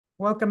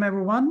Welcome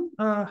everyone.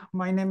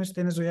 My name is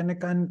Deniz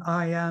Uyanik and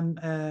I am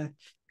a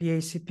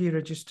BACP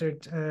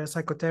registered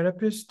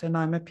psychotherapist, and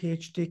I'm a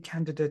PhD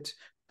candidate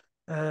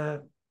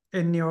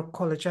in New York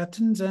College,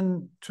 Athens.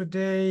 And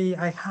today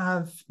I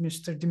have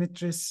Mr.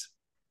 Dimitris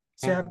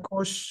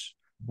Tsiakos,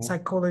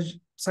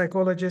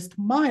 psychologist,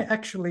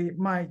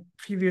 my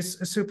previous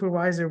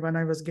supervisor when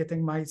I was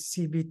getting my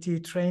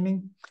CBT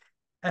training.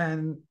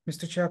 And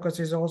Mr. Tsiakos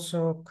is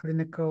also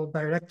clinical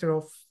director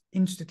of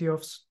Institute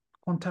of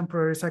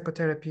Contemporary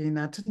Psychotherapy in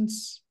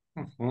Athens.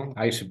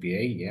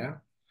 ICPA, yeah.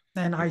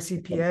 And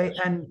ICPA.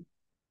 And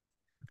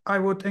I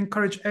would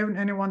encourage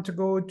anyone to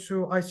go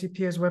to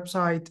ICPA's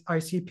website,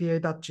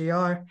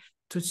 icpa.gr,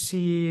 to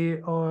see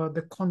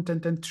the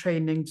content and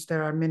trainings.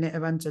 There are many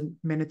events and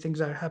many things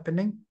are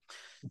happening.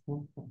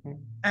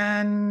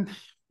 And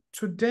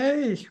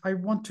today I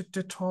wanted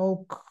to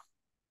talk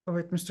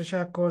with Mr.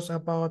 Tsiakos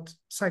about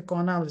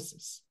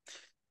psychoanalysis.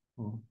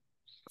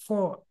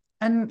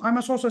 And I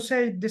must also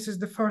say, this is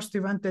the first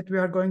event that we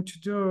are going to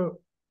do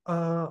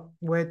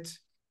with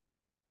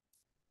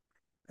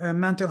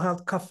Mental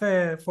Health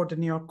Cafe for the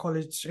New York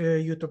College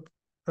YouTube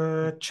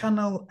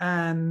channel.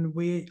 And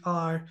we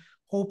are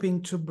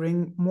hoping to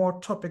bring more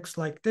topics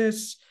like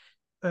this.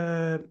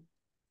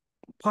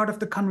 Part of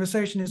the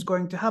conversation is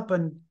going to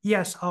happen.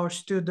 Yes, our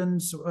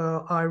students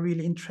are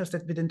really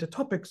interested within the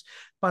topics,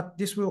 but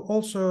this will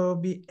also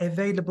be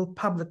available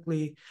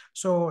publicly.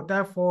 So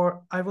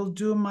therefore, I will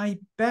do my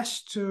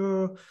best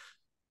to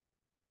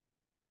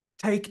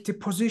take the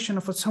position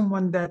of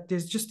someone that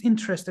is just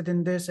interested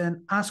in this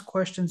and ask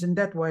questions in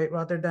that way,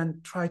 rather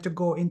than try to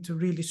go into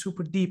really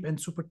super deep and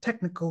super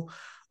technical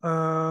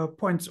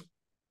points.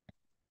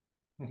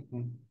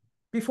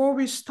 Before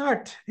we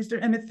start, is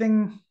there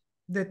anything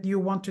that you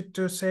wanted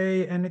to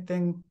say,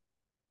 anything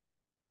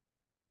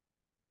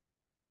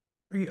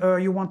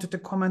you wanted to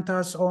comment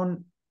us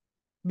on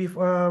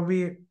before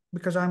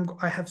because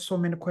I have so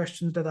many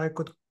questions that I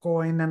could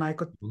go in and I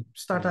could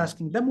start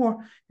asking them,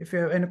 or if you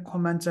have any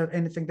comments or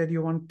anything that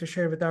you want to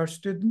share with our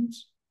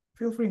students,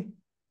 feel free.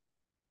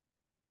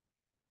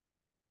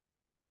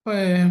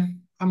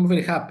 I'm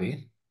very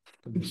happy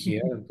to be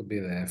here, to be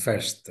the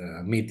first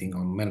meeting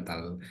on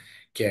Mental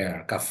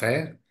Care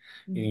Cafe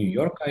in New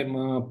York. I'm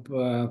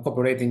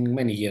cooperating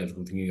many years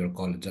with New York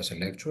College as a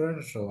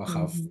lecturer, so I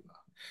have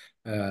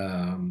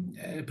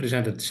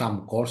presented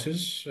some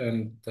courses,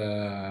 and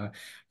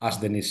as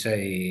Denis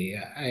say,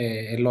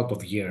 a lot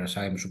of years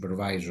I'm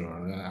supervisor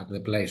at the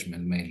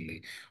placement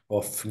mainly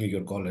of New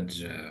York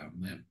College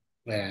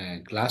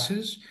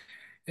classes.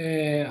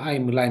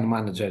 I'm line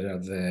manager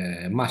at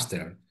the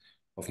Master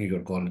of New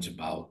York College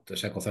about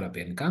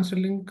psychotherapy and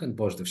counseling and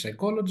positive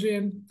psychology,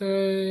 and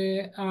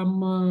the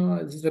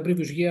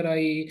previous year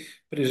I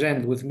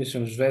present with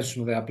Mrs.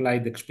 Version the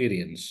applied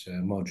experience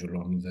module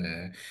on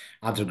the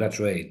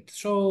undergraduate.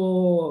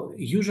 So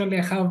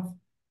usually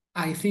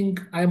I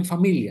think I am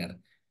familiar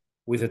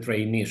with the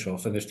trainees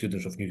of and the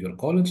students of New York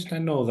College. And I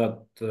know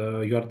that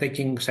you are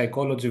taking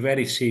psychology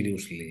very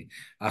seriously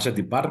as a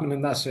department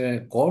and as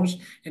a course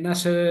and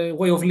as a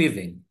way of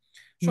living.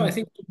 So I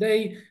think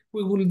today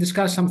we will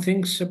discuss some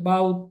things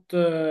about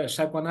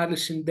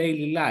psychoanalysis in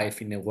daily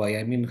life in a way.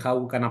 I mean, how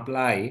we can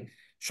apply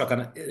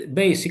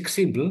basic,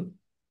 simple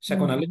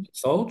psychoanalytic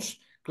thoughts,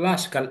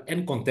 classical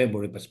and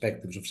contemporary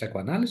perspectives of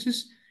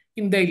psychoanalysis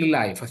in daily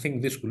life. I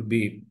think this will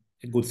be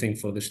a good thing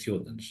for the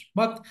students.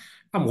 But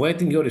I'm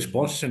waiting your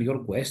responses and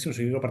your questions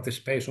and your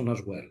participation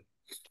as well.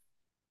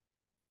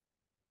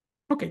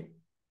 Okay.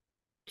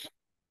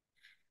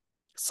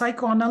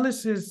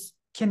 Psychoanalysis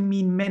can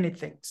mean many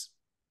things,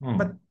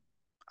 but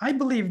I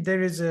believe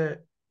there is a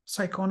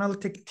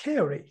psychoanalytic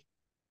theory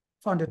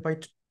founded by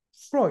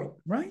Freud,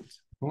 right?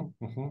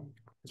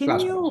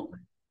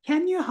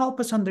 Can you help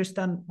us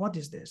understand what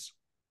is this?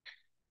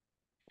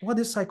 What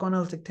is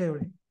psychoanalytic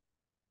theory?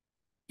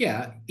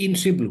 Yeah, in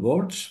simple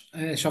words,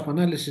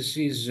 psychoanalysis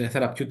is a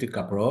therapeutic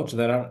approach.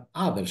 There are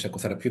other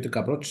psychotherapeutic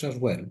approaches as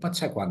well, but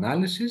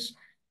psychoanalysis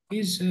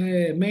is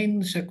a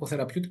main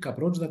psychotherapeutic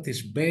approach that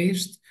is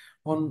based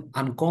on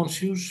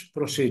unconscious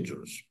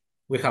procedures.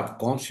 We have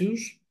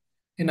conscious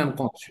and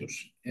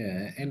unconscious,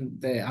 and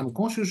the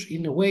unconscious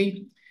in a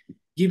way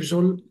gives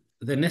all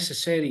the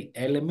necessary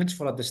elements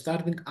for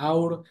understanding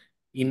our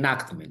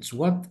enactments.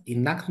 What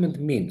enactment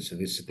means,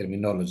 this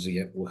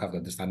terminology we have to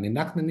understand.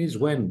 Enactment is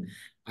when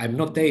I'm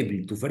not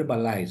able to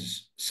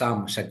verbalize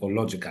some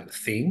psychological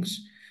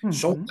things,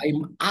 so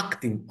I'm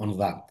acting on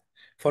that.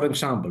 For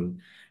example,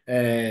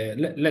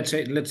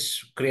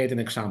 let's create an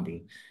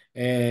example.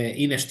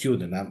 In a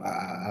student,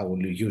 I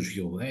will use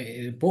you.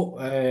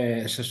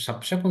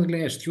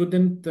 Subsequently, a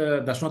student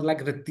does not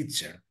like the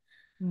teacher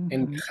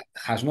and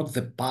has not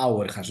the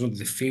power, has not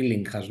the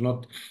feeling, has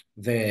not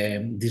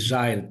the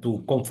desire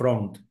to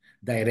confront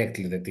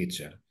directly the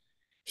teacher.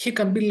 He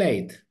can be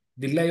late,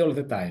 delay all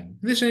the time.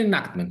 This is an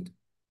enactment.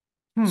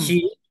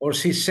 He or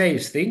she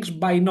says things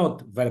by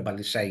not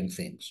verbally saying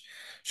things.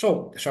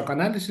 So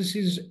psychoanalysis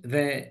is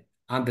the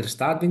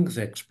understanding,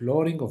 the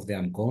exploring of the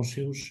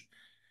unconscious.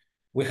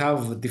 We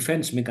have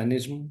defense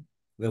mechanism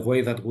the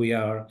way that we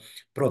are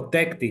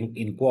protecting,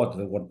 in quote,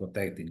 the word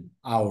protecting,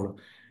 our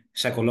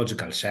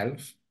psychological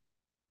self.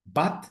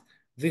 But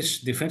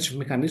these defensive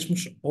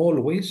mechanisms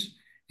always,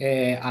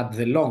 at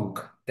the long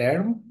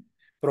term,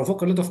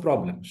 provoke a lot of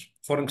problems.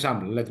 For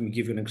example, let me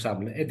give you an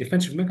example. A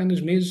defensive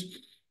mechanism is,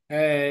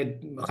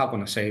 how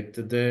can I say it,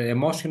 the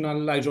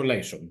emotional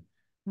isolation,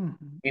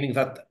 meaning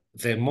that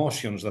the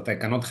emotions that I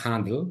cannot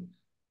handle,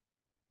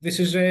 this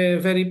is a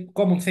very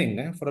common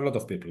thing for a lot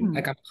of people.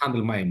 I can't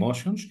handle my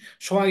emotions,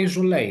 so I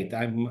isolate.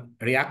 I'm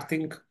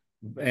reacting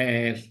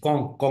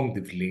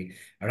cognitively,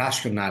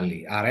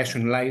 rationally. I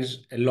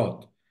rationalize a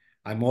lot.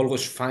 I'm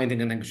always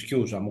finding an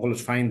excuse. I'm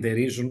always finding the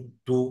reason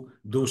to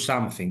do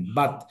something.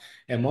 But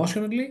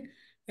emotionally,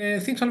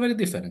 things are very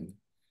different.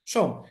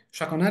 So,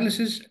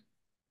 psychoanalysis,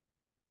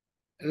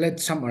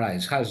 let's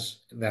summarize,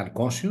 has the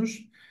unconscious,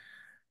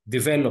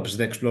 develops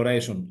the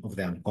exploration of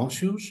the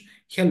unconscious,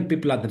 help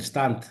people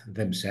understand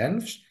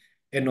themselves,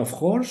 and of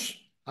course,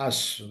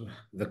 as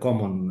the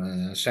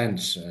common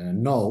sense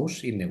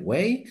knows in a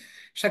way,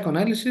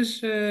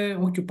 psychoanalysis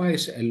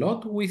occupies a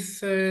lot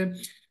with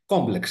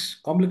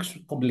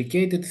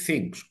complicated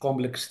things,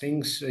 complex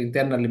things,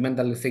 internally,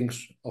 mentally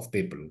things of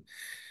people.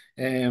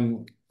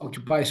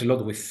 Occupies a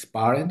lot with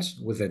parents,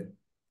 with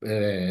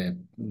the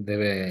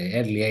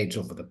early age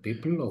of the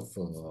people,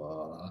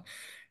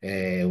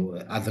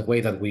 at the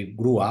way that we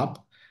grew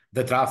up,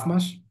 the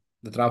traumas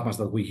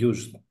that we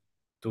use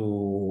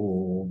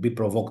to be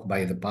provoked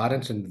by the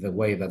parents, and the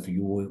way that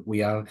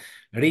we are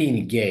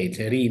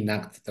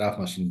reenact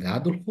traumas in the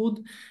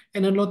adulthood,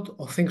 and a lot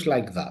of things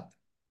like that.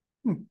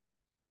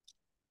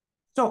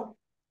 So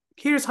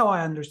here's how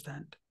I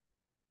understand.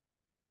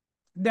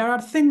 There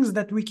are things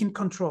that we can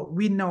control.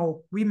 We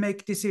know, we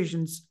make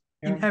decisions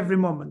in every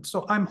moment.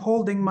 So I'm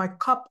holding my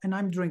cup and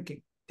I'm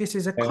drinking. This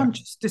is a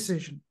conscious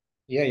decision.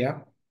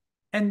 Yeah.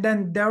 And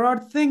then there are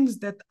things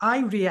that I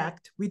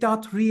react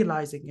without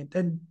realizing it.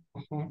 And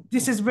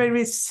this is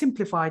very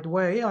simplified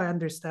way, I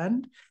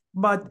understand.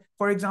 But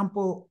for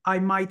example, I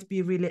might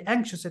be really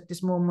anxious at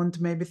this moment,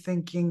 maybe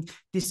thinking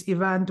this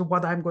event,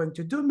 what I'm going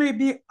to do.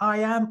 Maybe I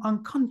am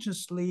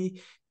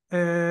unconsciously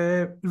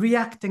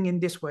reacting in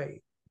this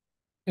way.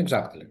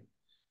 Exactly.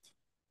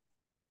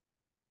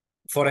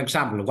 For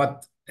example,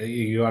 what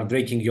you are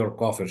drinking your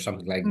coffee or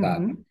something like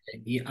that.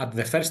 At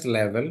the first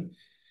level,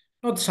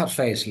 not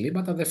surfacely,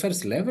 but at the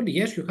first level,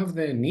 yes, you have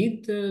the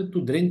need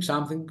to drink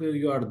something.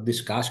 You are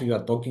discussing, you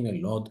are talking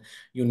a lot.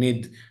 You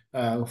need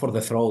for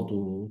the throat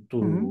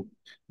to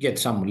get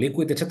some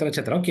liquid, etc.,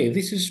 etc. Okay,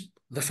 this is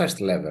the first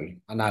level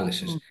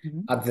analysis.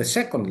 At the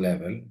second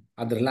level,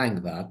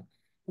 underlying that,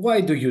 why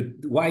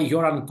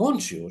your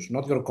unconscious,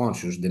 not your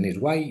conscious, Denise,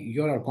 why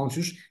your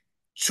unconscious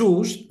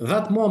choose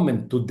that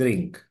moment to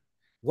drink?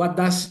 What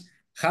does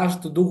has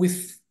to do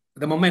with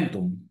the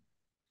momentum?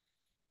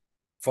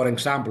 For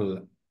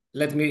example,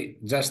 let me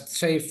just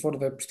say for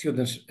the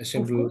students a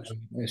simple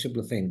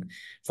thing.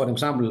 For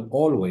example,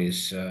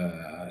 always,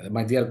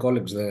 my dear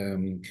colleagues,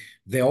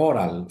 the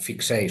oral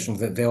fixation,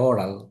 the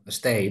oral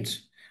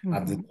stage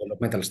at the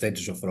developmental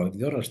stages of Freud,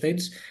 the oral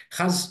stage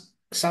has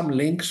some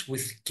links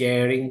with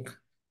caring,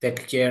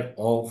 take care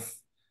of,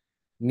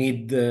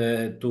 need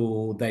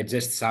to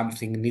digest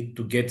something, need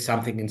to get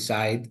something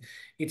inside.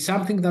 It's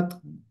something that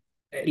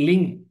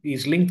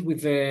is linked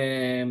with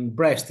the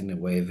breast in a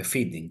way, the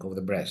feeding of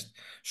the breast.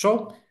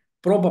 So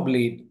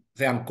probably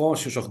the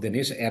unconscious of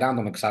Deniz, a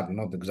random example,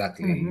 not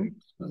exactly,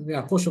 the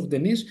unconscious of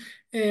Deniz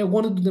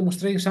wanted to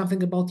demonstrate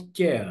something about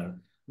care.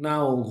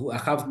 Now I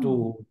have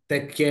to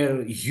take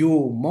care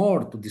you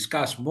more, to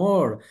discuss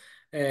more.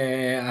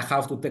 I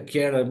have to take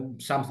care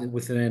of something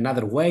with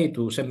another way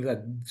to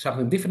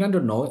something different. I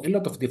don't know, a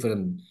lot of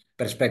different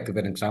perspectives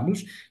and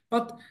examples.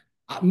 But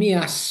me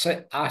as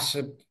a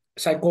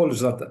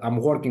psychologist that I'm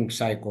working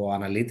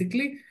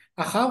psychoanalytically,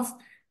 I have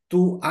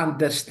to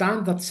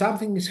understand that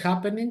something is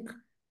happening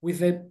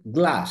with a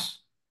glass.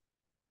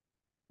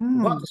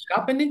 What is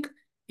happening?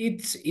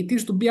 It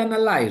is to be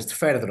analyzed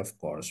further, of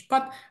course.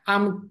 But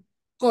I'm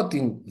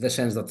quoting the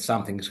sense that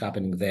something is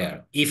happening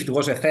there. If it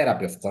was a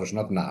therapy, of course,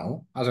 not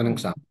now, as an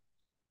example.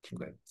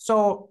 Okay.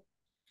 So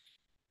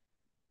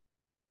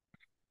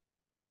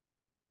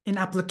in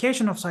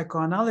application of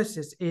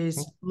psychoanalysis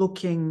is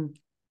looking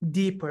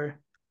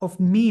deeper of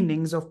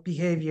meanings of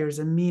behaviors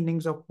and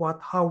meanings of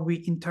how we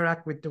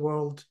interact with the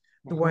world,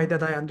 the way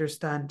that I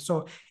understand.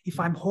 So if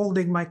I'm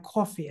holding my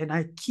coffee and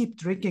I keep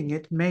drinking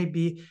it,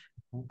 maybe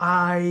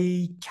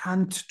I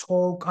can't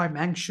talk, I'm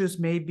anxious,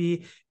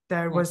 maybe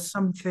there was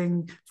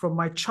something from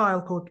my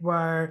childhood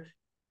where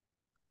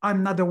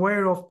I'm not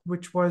aware of,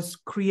 which was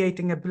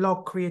creating a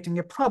block, creating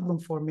a problem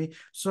for me.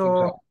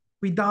 So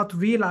without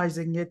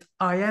realizing it,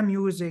 I am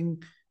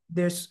using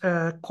this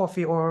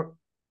coffee or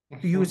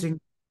using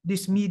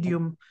this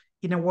medium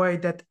in a way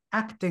that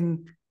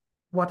acting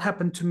what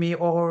happened to me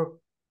or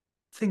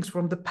things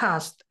from the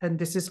past, and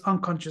this is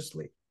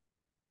unconsciously.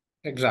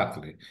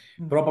 Exactly.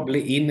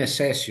 Probably in a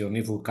session,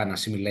 if we can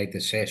assimilate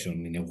a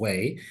session in a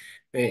way,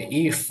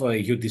 if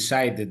you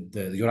decided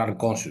you're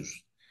unconscious,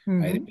 I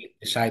Mm-hmm. really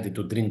decided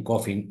to drink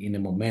coffee in a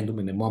momentum,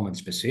 in a moment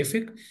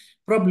specific.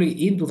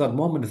 Probably into that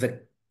moment,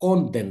 the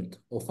content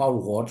of our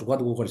words,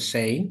 what we were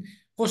saying,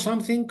 was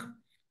something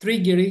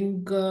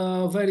triggering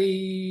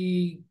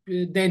very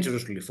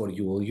dangerously for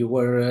you. You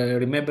were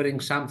remembering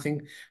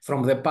something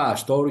from the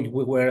past, or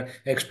we were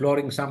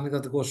exploring something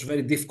that was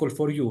very difficult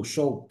for you.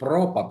 So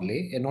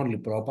probably, and only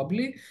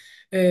probably,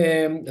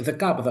 the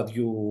cup that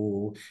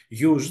you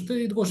used,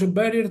 it was a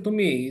barrier to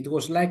me. It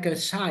was like a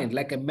sign,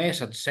 like a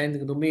message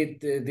sending to me,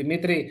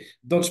 Dimitri,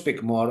 don't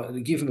speak more,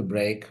 give me a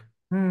break,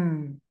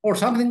 Mm. or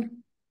something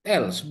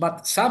else,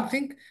 but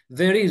something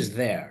there is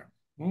there.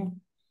 Hmm?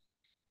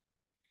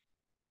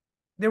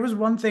 There was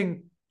one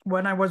thing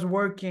when I was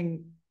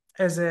working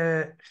as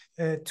a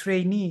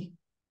trainee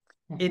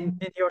in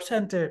your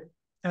center.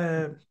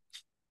 Uh,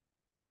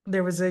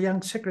 there was a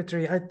young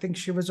secretary. I think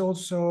she was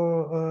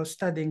also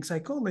studying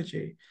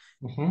psychology,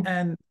 Mhm,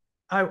 and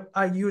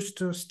I used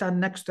to stand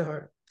next to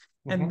her.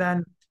 And mhm,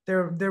 then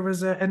there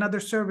was another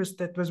service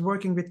that was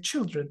working with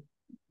children,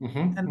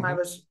 mhm, and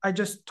mhm, I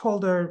just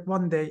told her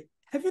one day,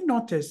 have you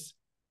noticed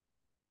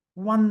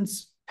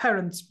once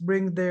parents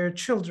bring their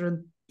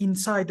children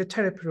inside the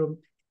therapy room,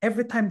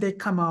 every time they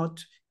come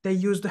out, they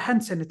use the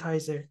hand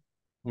sanitizer.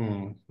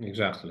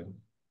 exactly.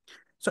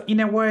 So in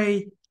a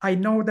way, I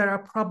know there are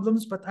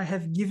problems, but I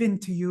have given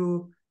to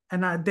you,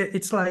 and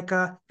it's like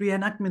a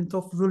reenactment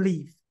of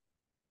relief.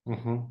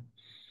 Mhm.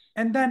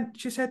 And then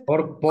she said,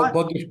 Or I,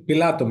 Pontius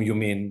Pilatum, you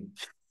mean?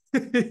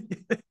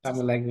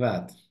 Something like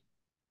that.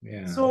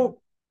 Yeah.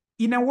 so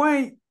in a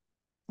way,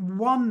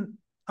 one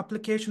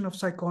application of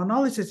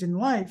psychoanalysis in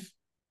life,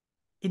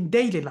 in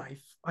daily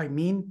life, I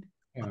mean,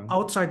 Yeah.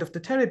 outside of the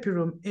therapy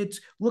room, it's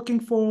looking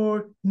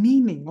for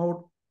meaning,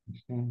 or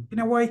Mhm, in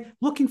a way,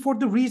 looking for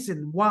the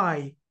reason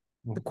why,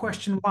 the mhm,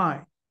 question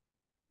why.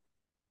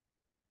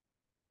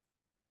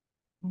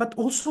 But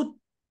also,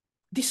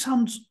 this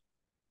sounds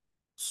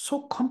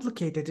so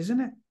complicated,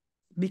 isn't it?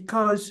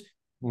 Because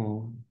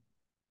mhm,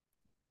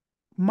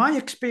 my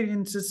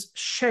experiences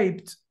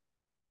shaped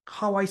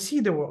how I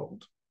see the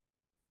world.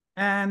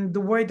 And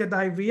the way that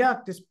I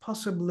react is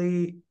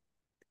possibly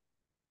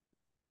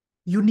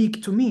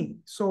unique to me.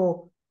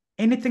 So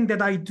anything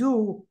that I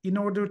do, in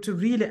order to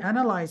really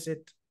analyze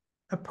it,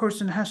 a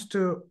person has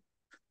to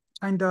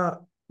kind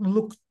of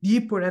look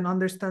deeper and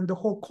understand the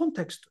whole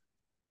context.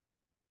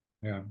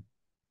 yeah.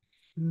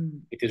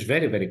 Mm. It is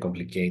very, very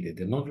complicated.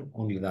 And not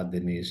only that,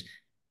 Denise,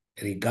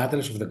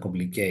 regardless of the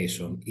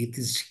complication, it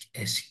is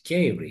a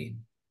scary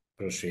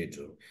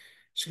procedure.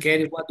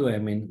 Scary, what do I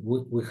mean?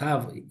 We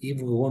have,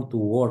 if we want to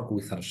work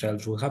with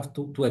ourselves, we have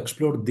to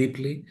explore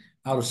deeply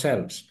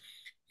ourselves.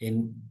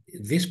 And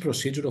this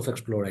procedure of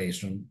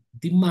exploration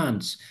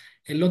demands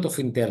a lot of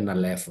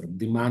internal effort,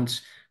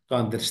 demands to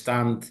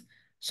understand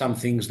some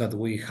things that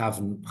we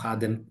haven't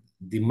had, and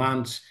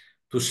demands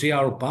to see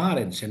our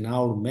parents and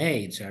our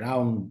mates,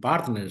 around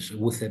partners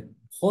with a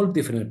whole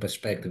different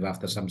perspective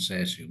after some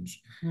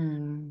sessions,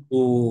 Mm.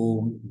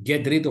 to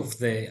get rid of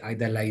the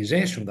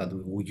idealization that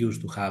we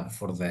used to have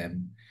for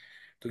them,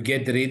 to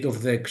get rid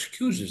of the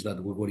excuses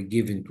that we were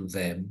giving to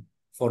them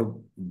for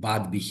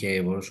bad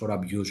behaviors or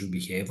abusive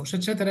behaviors,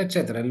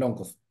 etc., a lot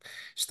of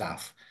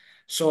stuff.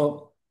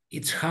 So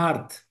it's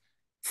hard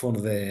for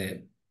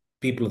the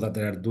people that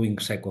are doing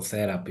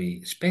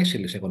psychotherapy,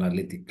 especially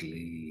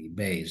psychoanalytically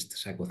based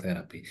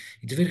psychotherapy.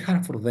 It's very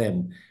hard for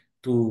them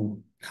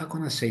to, how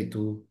can I say,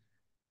 to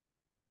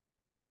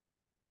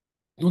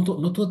not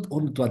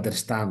only to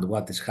understand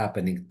what is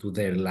happening to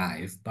their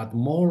life, but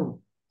more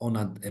on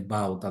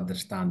about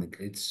understanding.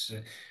 It's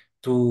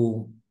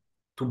to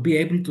to be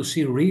able to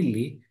see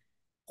really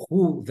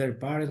who their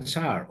parents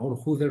are or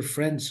who their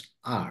friends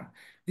are.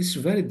 This is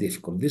very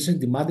difficult. This is a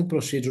demanding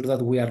procedure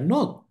that we are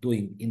not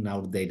doing in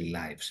our daily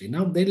lives. In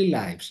our daily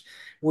lives,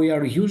 we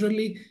are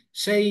usually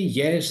say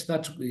yes,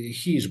 that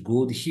he is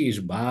good, he is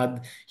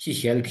bad, he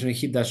helps me,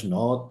 he does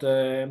not.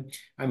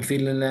 I'm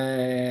feeling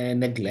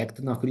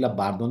neglected, I feel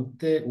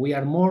abandoned. We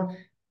are more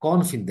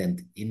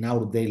confident in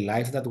our daily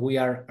life that we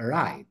are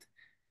right.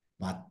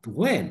 But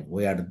when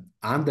we are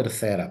under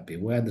therapy,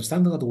 we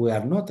understand that we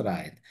are not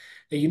right.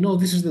 And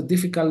this is the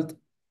difficult,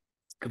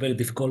 a very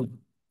difficult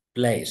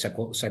place,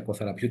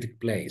 psychotherapeutic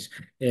place.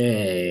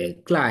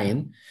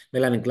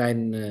 Melanie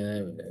Klein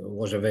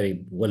was a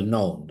very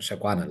well-known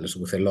psychoanalyst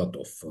with a lot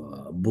of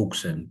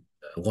books Mm. and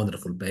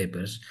wonderful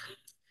papers.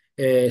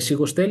 She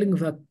was telling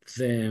that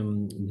the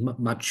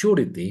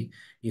maturity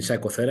in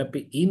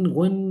psychotherapy in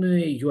when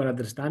you are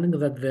understanding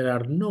that there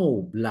are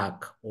no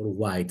black or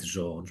white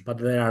zones, but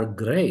there are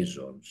gray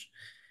zones.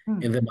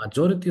 And Mm. the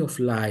majority of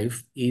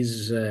life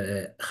is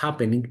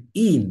happening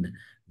in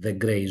the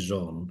gray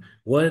zone.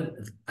 When,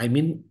 I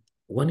mean,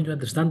 when you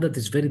understand that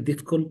it's very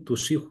difficult to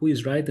see who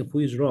is right and who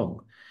is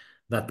wrong,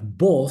 that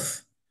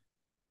both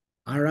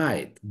are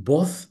right,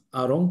 both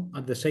are wrong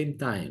at the same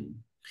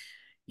time.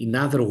 In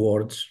other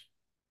words,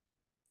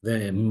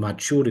 the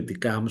maturity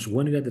comes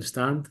when you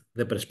understand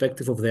the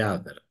perspective of the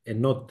other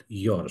and not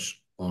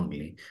yours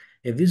only.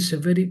 And this is a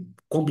very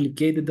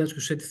complicated, as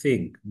you said,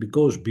 thing,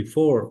 because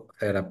before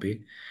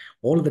therapy,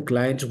 all the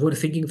clients were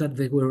thinking that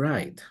they were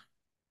right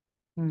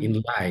in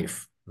Mm.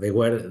 life. They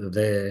were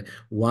the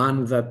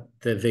one that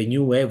they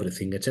knew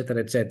everything, etc.,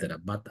 etc.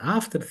 But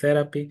after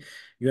therapy,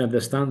 you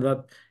understand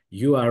that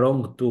you are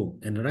wrong too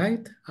and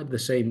right at the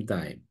same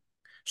time.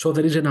 So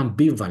there is an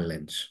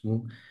ambivalence.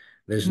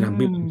 There is an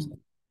ambivalence.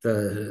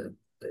 Mm.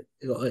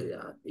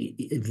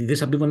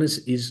 This ambivalence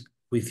is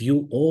with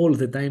you all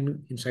the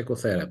time in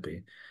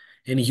psychotherapy,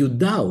 and you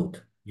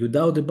doubt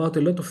about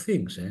a lot of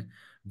things.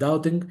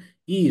 Doubting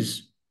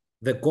is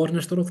the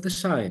cornerstone of the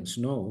science.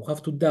 No, you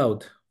have to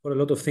doubt for a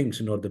lot of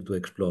things in order to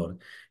explore.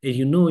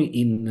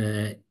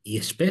 And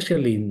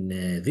especially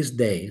in these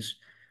days,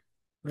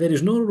 there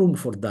is no room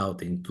for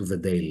doubting to the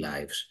daily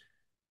lives.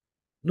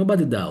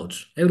 Nobody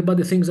doubts.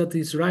 Everybody thinks that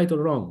it's right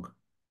or wrong,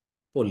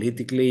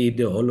 politically,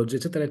 ideology,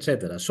 etc.,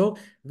 etc. So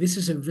this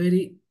is a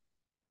very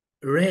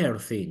rare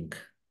thing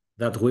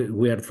that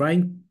we are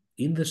trying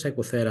in the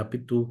psychotherapy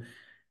to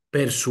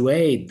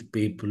persuade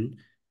people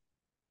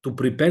to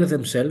prepare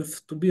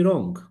themselves to be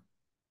wrong.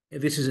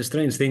 This is a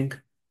strange thing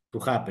to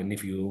happen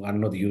if you are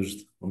not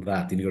used on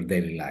that in your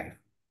daily life.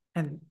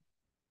 And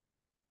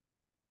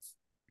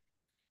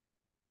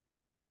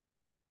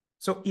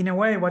so in a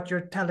way, what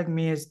you're telling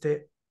me is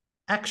the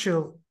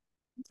actual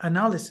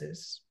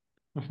analysis.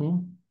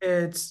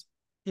 It's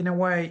in a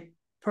way,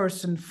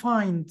 person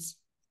finds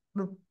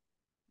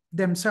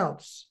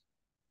themselves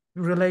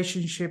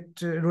related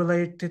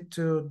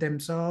to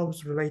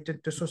themselves,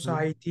 related to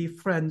society,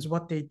 friends,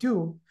 what they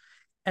do.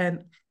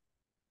 And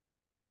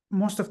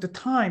most of the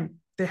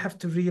time they have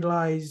to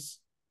realize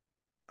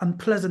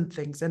unpleasant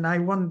things. And I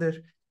wonder,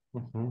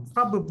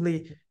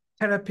 probably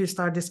therapists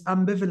are this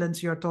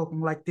ambivalence you're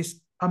talking, like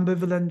this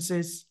ambivalence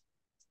is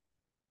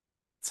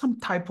some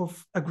type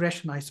of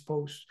aggression, I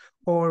suppose,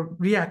 or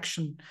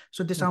reaction.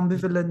 So this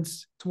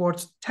ambivalence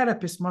towards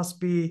therapists must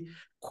be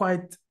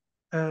quite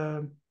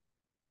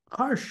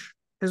harsh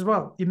as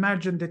well.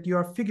 Imagine that you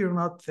are figuring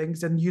out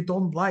things and you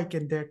don't like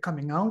and they're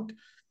coming out.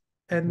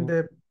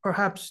 And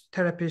perhaps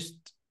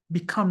therapist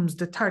becomes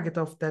the target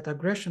of that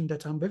aggression,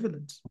 that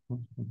ambivalence.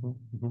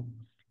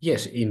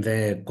 Yes, in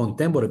the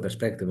contemporary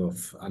perspective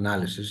of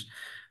analysis,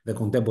 the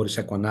contemporary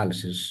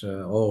psychoanalysis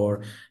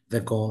or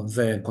the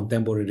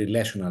contemporary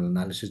relational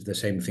analysis, the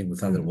same thing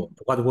with other work.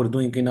 What we're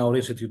doing in our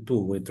institute too,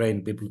 we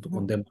train people to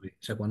contemporary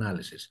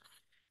psychoanalysis.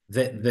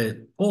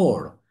 The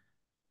core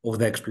of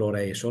the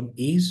exploration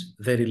is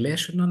the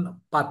relational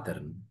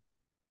pattern.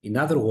 In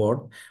other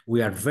words,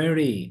 we are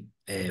very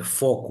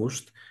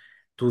focused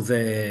to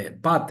the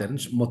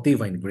patterns,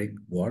 motiva in Greek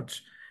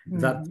words,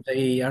 that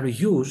they are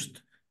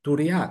used to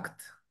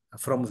react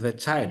from the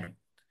child.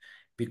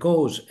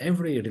 Because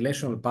every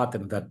relational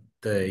pattern that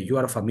you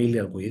are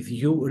familiar with,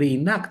 you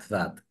reenact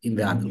that in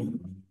the adult.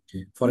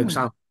 For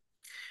example,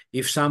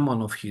 if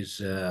someone of his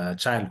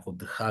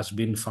childhood has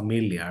been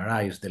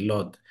familiarized a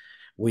lot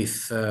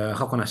with,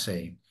 how can I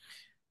say,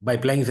 by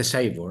playing the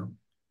savior.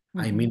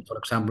 I mean, for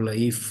example,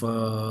 if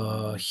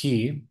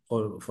he,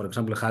 for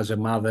example, has a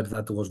mother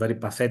that was very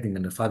pathetic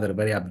and a father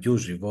very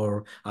abusive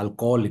or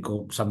alcoholic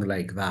or something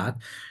like that,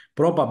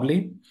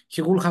 probably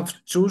he will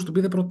have choose to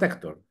be the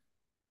protector,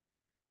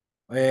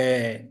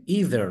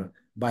 either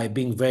by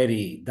being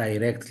very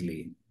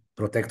directly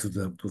protected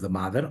to the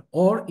mother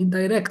or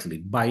indirectly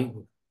by,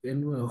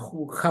 and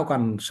how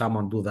can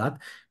someone do that?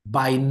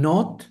 By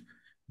not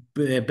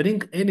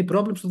bring any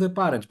problems to the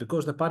parents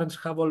because the parents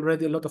have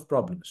already a lot of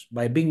problems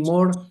by being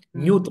more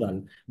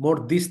neutral, more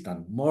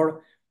distant,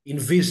 more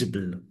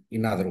invisible,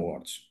 in other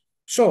words.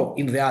 So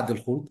in the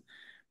adulthood,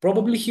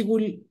 probably he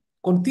will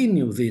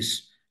continue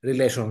this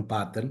relational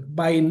pattern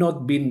by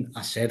not being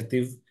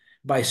assertive,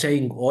 by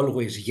saying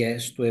always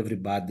yes to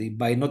everybody,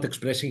 by not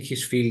expressing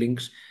his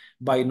feelings,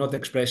 by not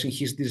expressing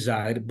his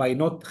desire, by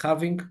not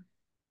having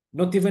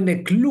not even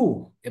a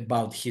clue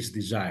about his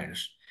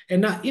desires.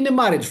 And in a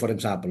marriage, for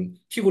example,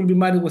 he will be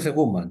married with a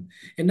woman.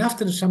 And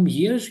after some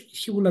years,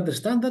 he will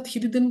understand that he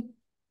didn't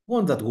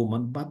want that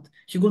woman, but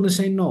he couldn't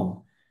say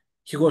no.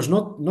 He was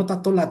not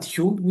at all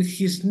attuned with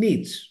his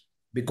needs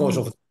because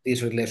of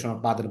this relational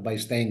pattern by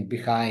staying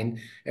behind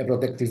and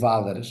protective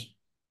others.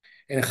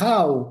 And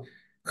how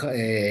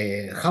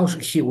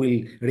he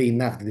will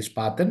reenact this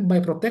pattern? By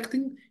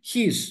protecting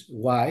his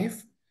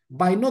wife,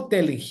 by not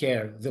telling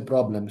her the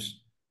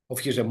problems of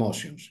his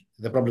emotions,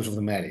 the problems of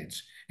the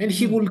marriage. And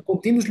he will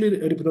continuously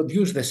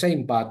reproduce the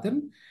same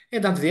pattern,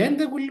 and at the end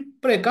they will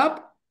break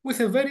up with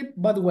a very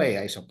bad way,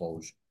 I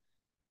suppose.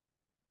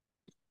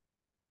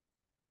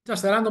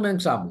 Just a random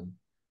example.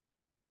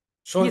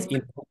 So Yes,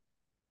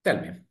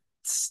 tell me.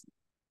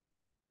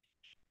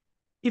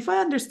 if I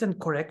understand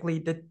correctly,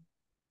 that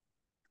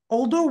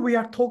although we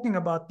are talking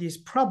about these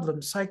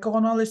problems,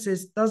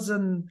 psychoanalysis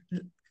doesn't,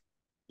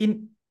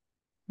 in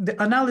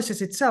the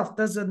analysis itself,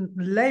 doesn't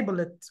label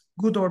it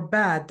good or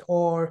bad,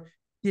 or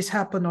this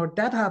happened or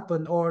that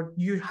happened, or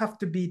you have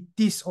to be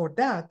this or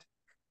that.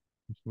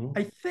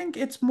 I think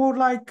it's more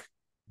like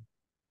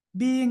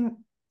being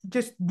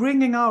just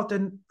bringing out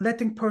and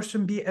letting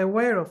person be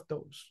aware of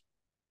those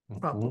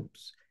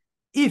problems.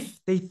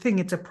 if they think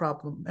it's a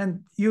problem.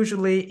 And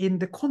usually in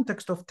the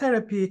context of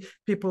therapy,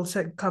 people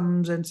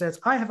comes and says,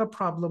 I have a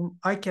problem,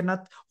 I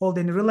cannot hold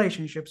any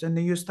relationships. And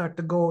then you start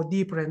to go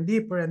deeper and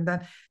deeper. And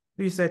then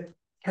you said,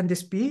 can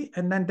this be?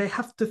 And then they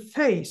have to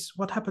face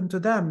what happened to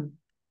them,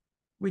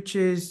 which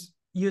is,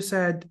 you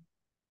said,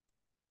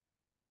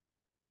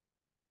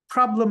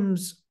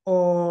 problems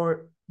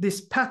or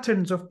these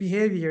patterns of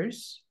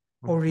behaviors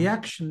or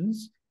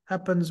reactions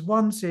happens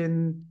once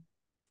in,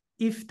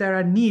 if there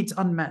are needs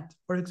unmet.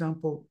 For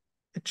example,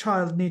 a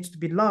child needs to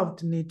be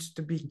loved, needs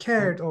to be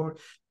cared, or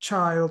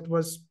child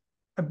was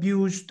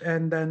abused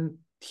and then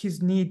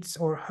his needs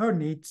or her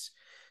needs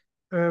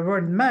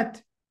weren't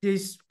met.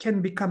 This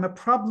can become a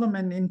problem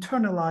and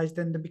internalized,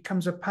 and it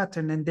becomes a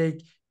pattern, and they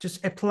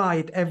just apply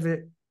it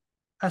every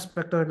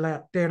aspect of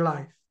their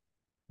life.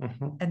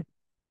 And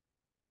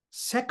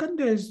second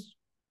is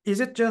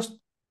it just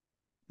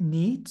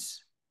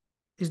needs?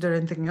 Is there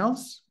anything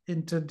else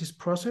into this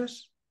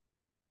process?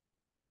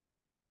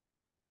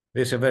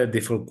 This is a very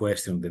difficult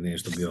question,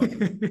 Deniz, to be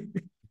honest.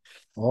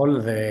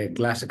 All the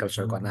classical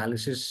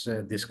psychoanalysis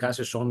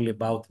discusses only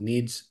about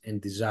needs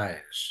and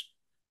desires,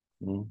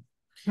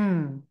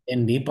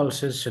 and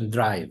impulses and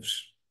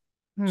drives.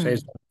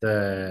 Says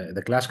that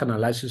the classical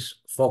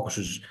analysis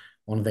focuses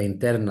on the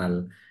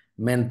internal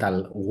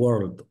mental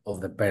world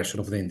of the person,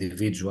 of the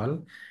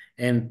individual,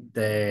 and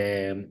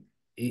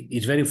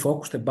it's very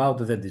focused about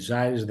the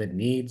desires, the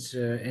needs,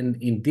 and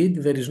indeed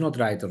there is not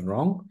right or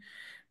wrong.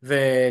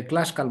 The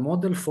classical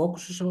model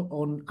focuses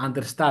on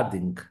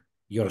understanding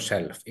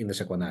yourself in the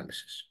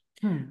psychoanalysis.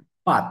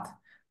 But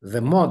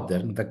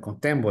the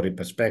contemporary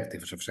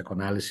perspectives of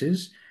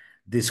psychoanalysis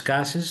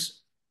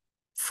discusses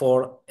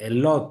for a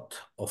lot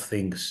of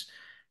things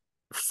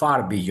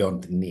far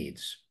beyond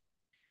needs.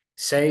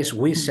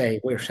 We're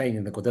saying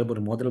in the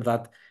contemporary model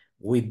that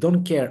we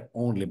don't care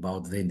only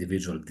about the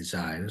individual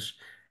desires,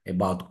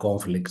 about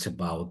conflicts,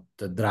 about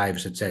the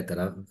drives,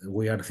 etc.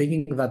 We are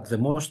thinking that the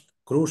most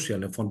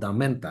crucial and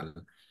fundamental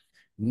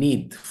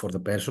need for the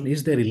person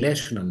is the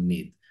relational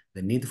need,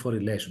 the need for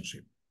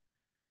relationship.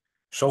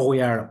 So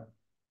we are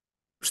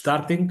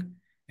starting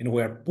and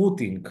we are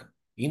putting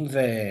in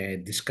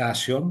the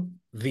discussion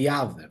the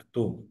other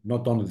too,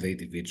 not only the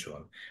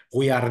individual.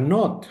 We are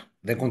not,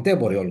 the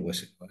contemporary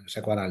always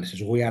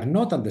psychoanalysis, we are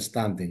not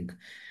understanding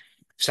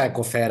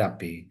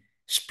psychotherapy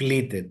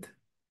splitted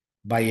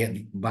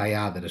by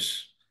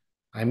others.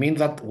 I mean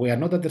that we are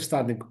not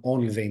understanding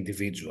only the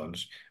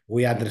individuals.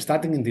 We are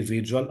understanding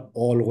individual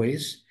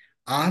always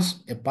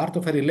as a part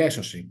of a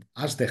relationship,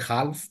 as the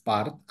half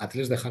part, at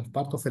least the half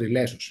part of a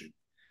relationship.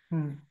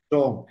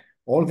 So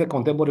all the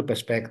contemporary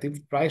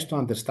perspective tries to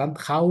understand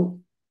how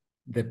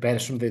the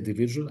person, the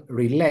individual,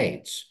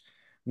 relates,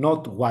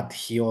 not what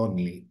he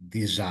only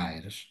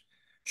desires.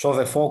 So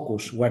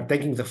we're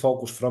taking the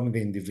focus from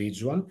the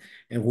individual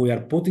and we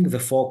are putting the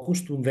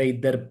focus to the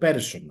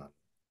interpersonal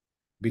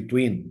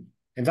between.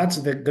 And that's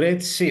the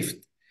great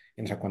shift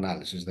in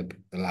psychoanalysis the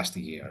last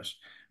years.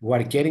 We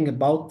are caring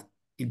about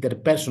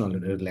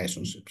interpersonal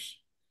relationships.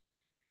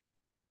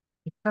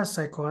 Because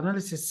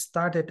psychoanalysis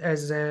started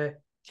as a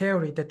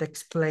theory that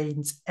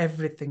explains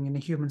everything in the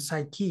human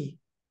psyche.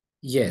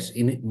 Yes,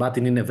 but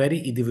in a very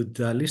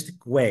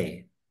individualistic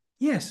way.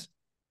 Yes.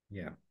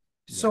 Yeah.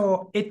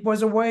 So it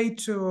was a way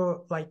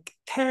to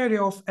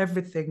tear off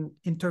everything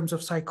in terms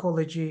of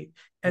psychology.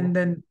 And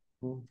then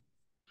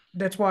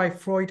that's why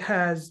Freud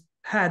has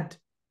had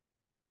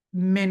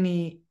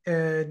many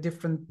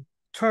different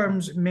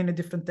terms, many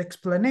different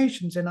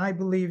explanations. And I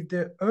believe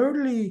the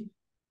early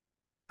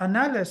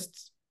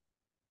analysts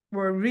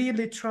were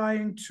really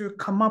trying to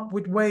come up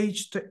with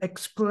ways to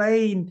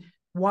explain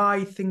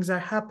why things are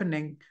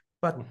happening.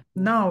 But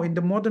now in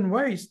the modern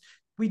ways,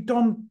 we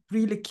don't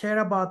really care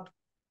about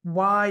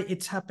why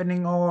it's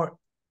happening, or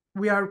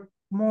we are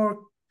more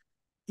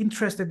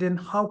interested in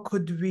how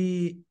could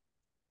we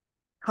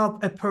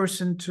help a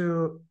person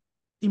to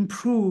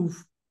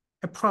improve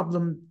a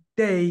problem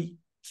they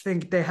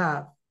think they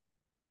have.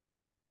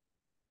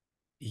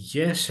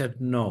 Yes and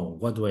no.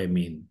 What do I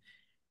mean?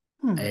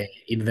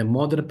 In the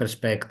modern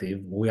perspective,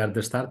 we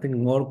are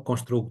starting more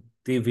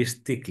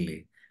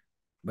constructivistically.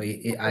 But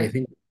I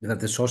think that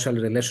the social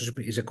relationship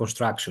is a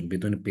construction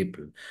between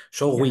people.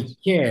 So we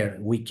care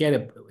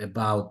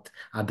about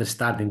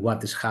understanding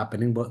what is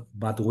happening,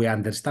 but we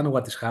understand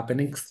what is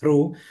happening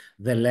through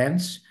the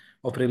lens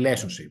of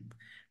relationship.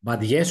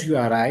 But yes, you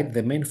are right.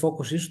 The main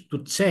focus is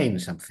to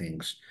change some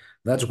things.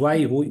 That's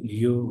why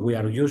we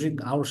are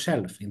using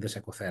ourselves in the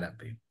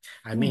psychotherapy.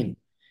 I mean,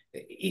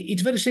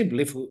 it's very simple.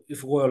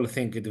 If we all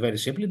think it very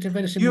simple, it's a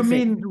very simple thing.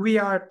 You mean we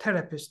are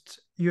therapists,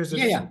 users?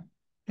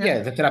 Yeah,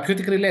 the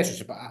therapeutic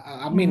relationship.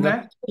 I mean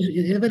that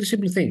it's a very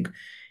simple thing.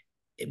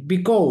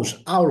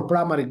 Because our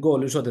primary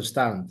goal is to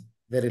understand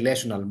the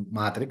relational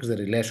matrix, the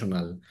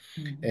relational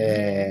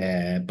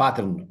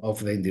pattern of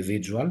the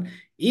individual.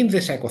 In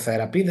the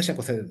psychotherapy, the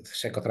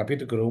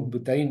psychotherapeutic room,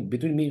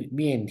 between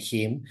me and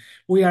him,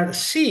 we are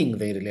seeing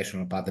the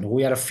relational pattern.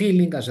 We are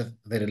feeling the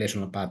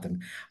relational pattern.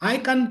 I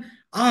can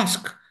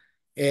ask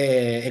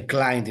a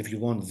client, if you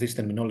want this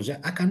terminology,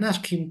 I can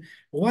ask him,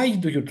 why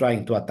do you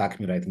trying to attack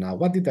me right now?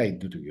 What did I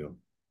do to you?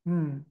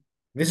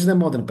 This is the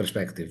modern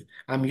perspective.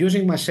 I'm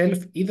using myself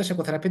in the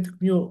psychotherapeutic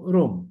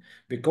room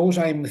because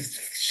I'm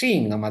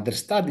seeing, I'm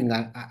understanding,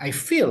 I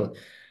feel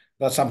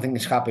that something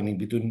is happening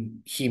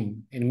between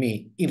him and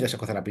me in the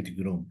psychotherapeutic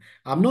room.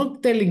 I'm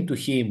not telling to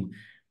him,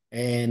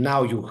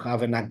 now you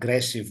have an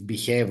aggressive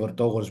behavior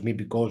towards me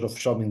because of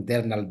some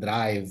internal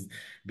drive,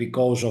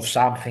 because of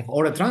something,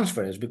 or a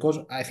transference, because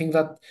I think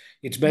that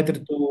it's better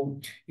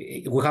to,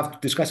 we have to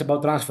discuss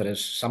about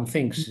transference, some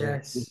things,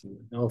 Yes.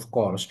 of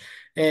course.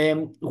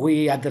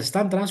 We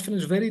understand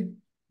transference very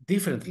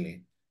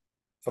differently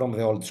from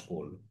the old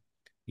school.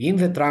 In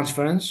the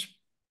transference,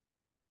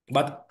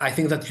 but I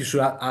think that you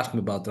should ask me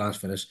about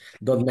transference.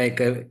 Don't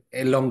make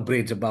a long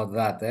bridge about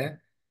that, eh?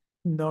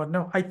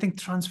 No, I think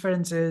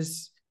transference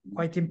is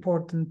quite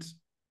important.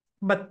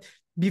 But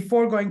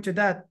before going to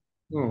that,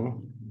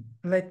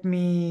 let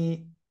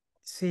me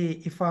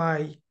see if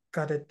I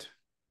got it.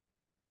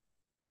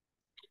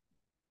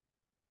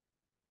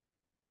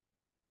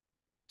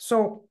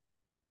 So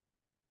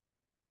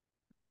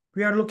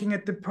we are looking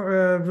at the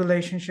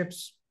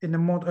relationships in a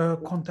more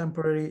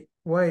contemporary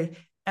way,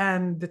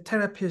 and the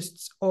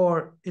therapists,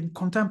 or in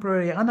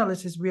contemporary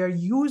analysis, we are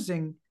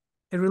using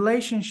a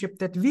relationship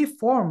that we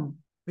form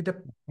with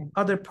the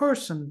other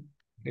person.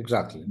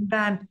 Exactly.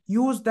 And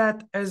use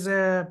that as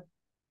a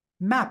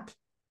map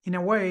in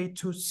a way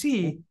to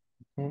see.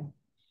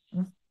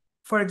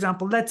 For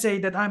example, let's say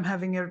that I'm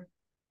having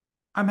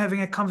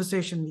a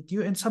conversation with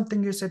you and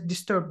something you said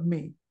disturbed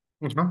me.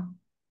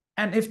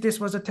 And if this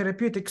was a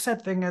therapeutic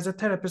setting, as a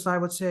therapist, I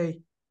would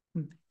say,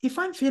 if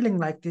I'm feeling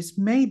like this,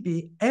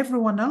 maybe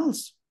everyone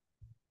else,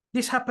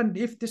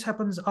 if this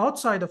happens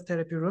outside of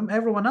therapy room,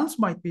 everyone else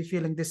might be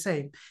feeling the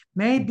same.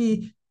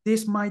 Maybe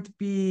this might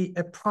be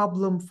a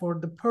problem for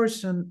the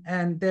person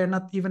and they're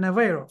not even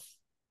aware of.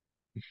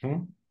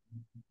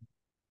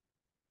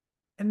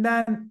 And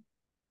then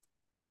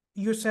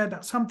you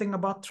said something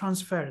about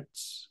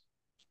transference.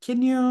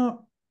 Can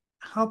you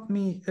help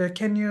me?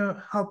 Can you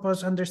help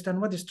us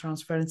understand what is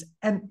transference?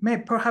 And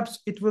perhaps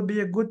it will be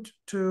a good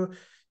to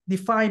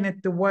define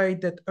it the way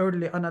that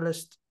early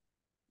analysts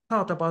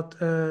thought about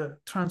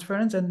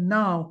transference, and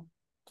now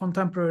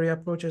contemporary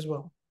approach as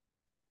well.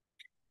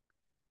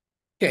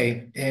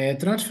 Okay,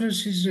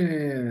 transference is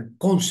a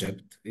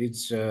concept.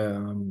 It's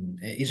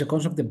a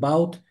concept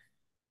about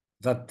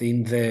that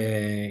in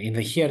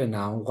the here and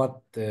now,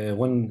 what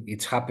when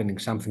it's happening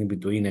something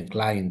between a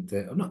client,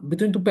 no,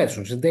 between two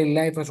persons in daily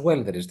life as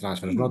well, there is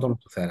transference, not only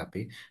to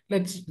therapy.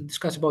 Let's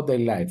discuss about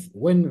daily life.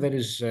 When there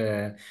is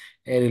a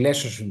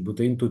relationship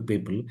between two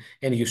people,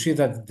 and you see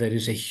that there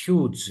is a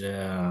huge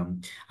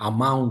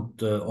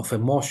amount of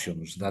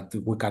emotions that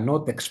we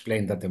cannot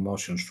explain that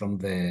emotions from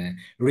the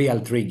real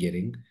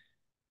triggering.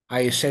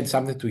 I said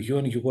something to you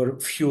and you were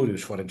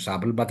furious, for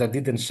example, but I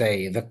didn't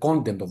say the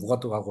content of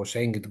what I was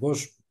saying. It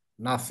was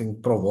nothing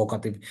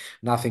provocative,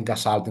 nothing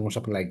assaulting or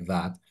something like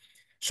that.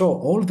 So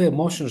all the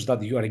emotions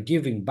that you are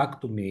giving back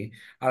to me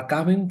are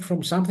coming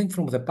from something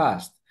from the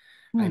past.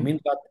 I mean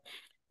that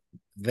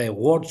the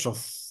words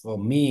of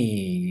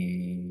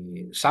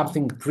me,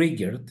 something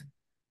triggered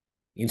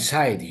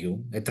inside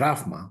you, a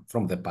trauma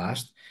from the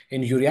past,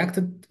 and you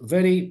reacted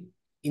very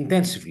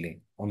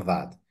intensively on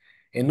that.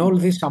 And all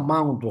this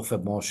amount of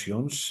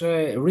emotions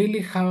really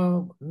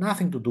have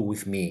nothing to do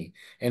with me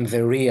and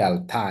the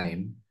real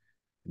time,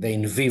 the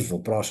in vivo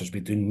process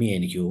between me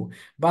and you.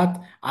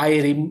 But I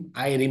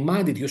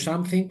reminded you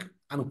something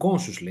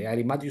unconsciously. I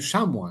reminded you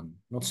someone,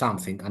 not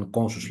something,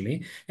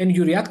 unconsciously, and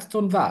you reacted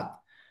on that.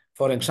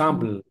 For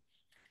example,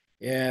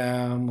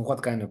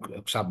 what kind of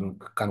example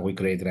can we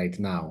create right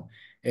now?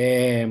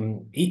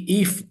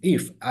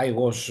 If I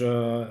was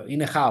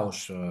in a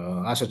house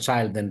as a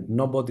child and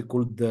nobody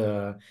could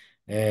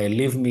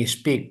leave me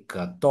speak,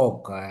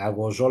 talk, I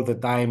was all the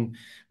time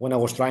when I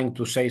was trying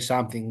to say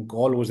something,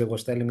 always they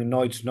was telling me,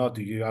 no, it's not.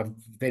 You are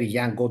very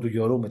young. Go to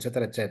your room,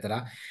 etc.,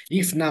 etc.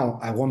 If now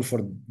I want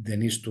for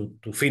Denise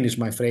to finish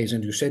my phrase,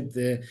 and you said,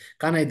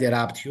 "Can I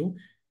interrupt you?"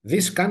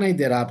 This "can I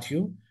interrupt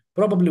you"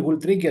 probably will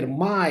trigger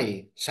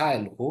my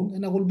childhood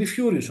and I will be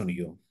furious on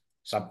you.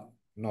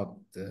 Not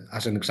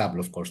as an example,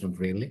 of course, not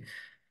really.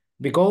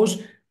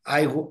 Because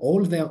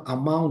all the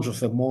amounts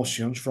of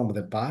emotions from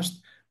the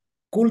past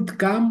could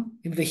come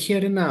in the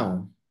here and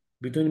now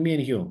between me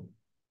and you.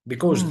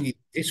 Because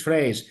this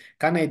phrase,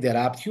 "can I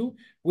interrupt you,"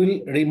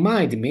 will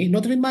remind me,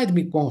 not remind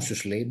me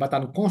consciously, but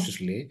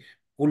unconsciously,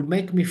 will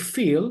make me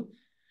feel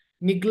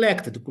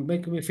neglected. It could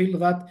make me feel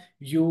that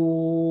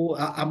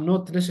I'm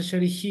not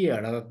necessary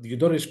here, you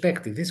don't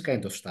respect it, this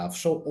kind of stuff.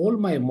 So all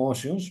my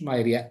emotions, my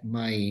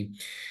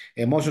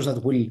emotions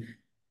that will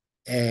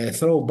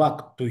throw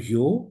back to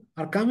you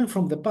are coming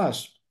from the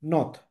past,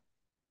 not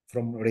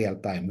from real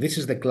time. This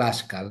is the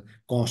classical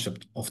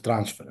concept of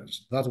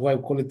transference. That's why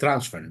we call it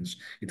transference.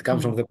 It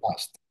comes from the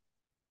past.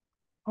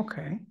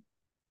 Okay.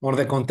 On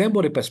the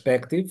contemporary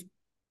perspective,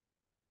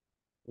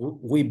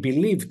 we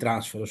believe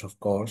transfers, of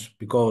course,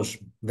 because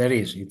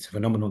it's a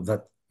phenomenon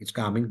that it's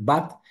coming,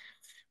 but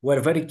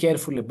we're very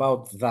careful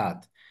about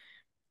that.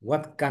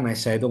 What can I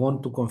say? I don't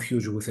want to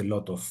confuse you with a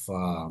lot of,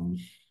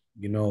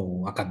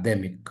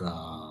 academic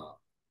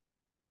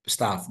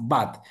stuff.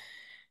 But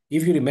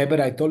if you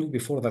remember, I told you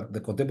before that the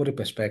contemporary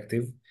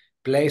perspective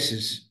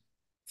places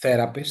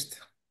therapist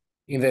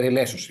in the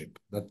relationship,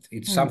 that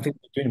it's something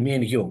between me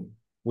and you.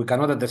 We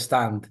cannot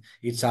understand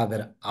each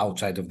other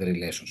outside of the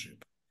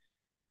relationship.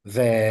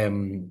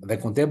 The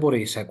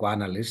contemporary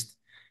psychoanalyst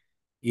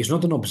is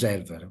not an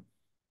observer.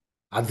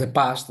 At the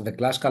past, the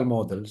classical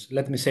models,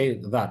 let me say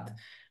that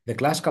the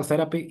classical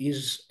therapy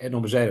is an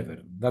observer.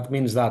 That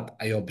means that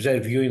I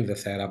observe you in the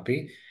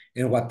therapy,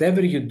 and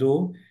whatever you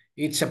do,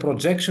 it's a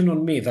projection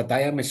on me that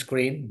I am a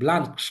screen,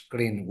 blank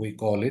screen, we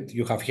call it.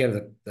 You have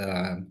here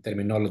the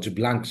terminology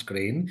blank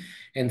screen,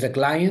 and the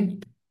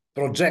client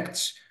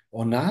projects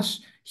on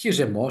us his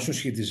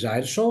emotions, his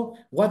desires. So,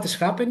 what is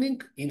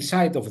happening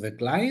inside of the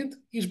client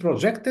is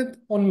projected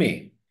on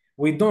me.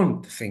 We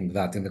don't think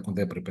that in the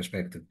contemporary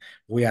perspective.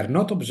 We are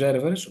not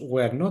observers,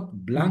 we are not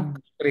blank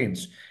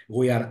screens.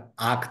 We are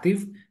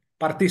active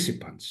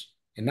participants.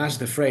 And as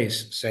the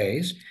phrase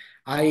says,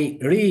 I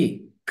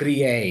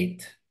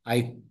recreate,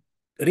 I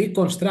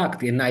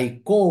reconstruct, and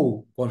I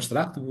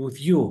co-construct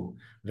with you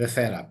the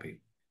therapy.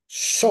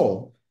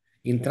 So,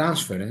 in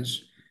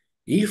transference,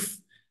 if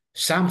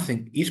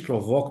something is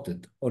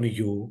provoked on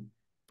you,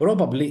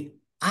 probably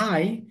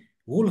I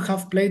will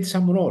have played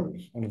some role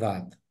on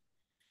that.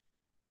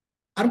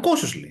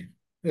 Unconsciously.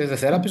 The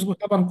therapist will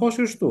have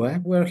unconscious too.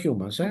 We're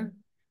humans.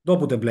 Don't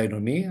put the blame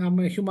on me. I'm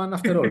a human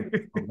after all.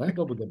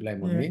 Don't put the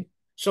blame on Yeah. me.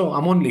 So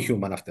I'm only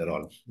human after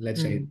all.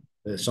 Let's say Mm.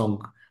 the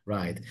song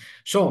right.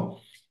 So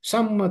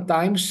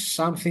sometimes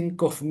something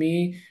of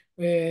me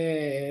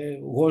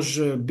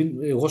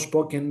was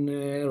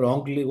spoken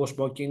wrongly, was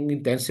spoken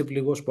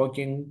intensively, was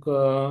spoken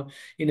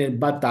in a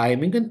bad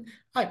timing, and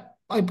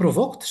I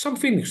provoked some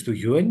feelings to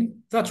you,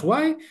 and that's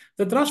why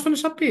the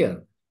transference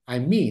appear. I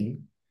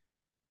mean,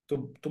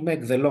 to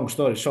make the long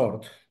story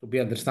short, to be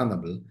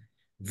understandable,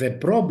 the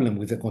problem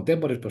with the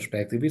contemporary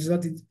perspective is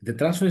that the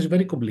transfer is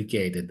very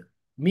complicated.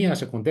 Me,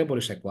 as a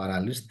contemporary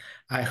psychoanalyst,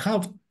 I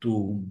have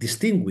to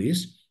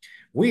distinguish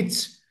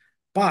which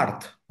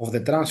part of the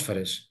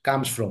transference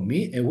comes from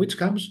me and which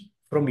comes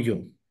from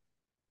you.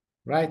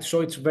 Right?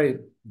 So it's very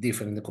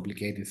different and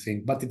complicated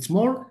thing, but it's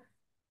more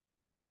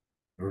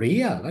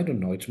real. I don't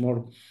know. It's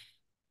more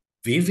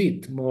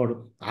vivid,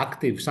 more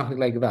active, something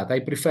like that. I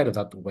prefer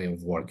that way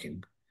of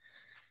working.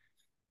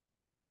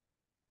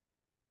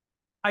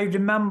 I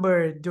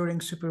remember during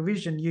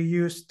supervision, you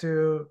used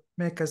to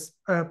make us,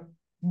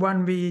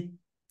 when we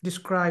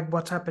describe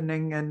what's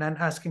happening and then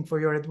asking for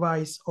your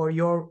advice or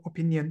your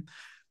opinion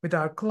with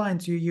our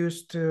clients, you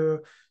used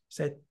to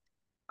say,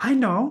 I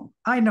know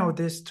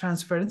this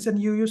transference,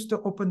 and you used to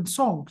open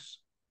songs.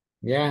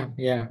 Yeah.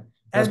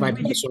 That's my And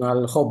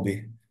personal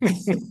hobby.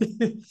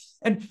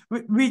 and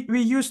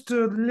we used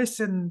to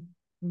listen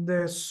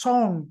the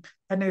song,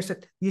 and they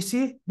said, you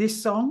see,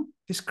 this song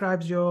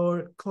describes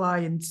your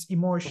client's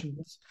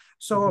emotions.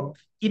 So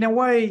in a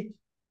way,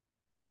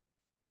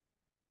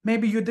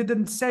 maybe you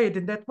didn't say it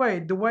in that way.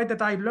 The way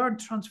that I learned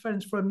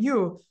transference from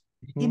you,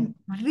 in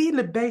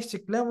really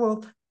basic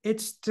level,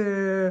 it's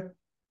the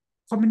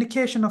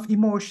communication of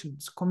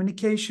emotions,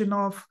 communication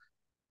of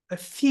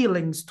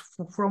feelings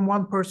from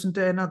one person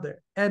to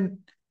another. And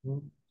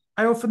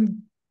I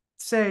often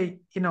say,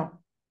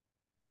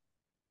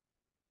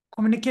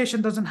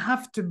 communication doesn't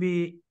have to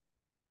be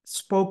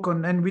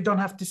spoken, and we don't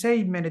have to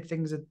say many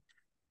things.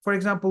 For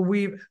example,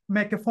 we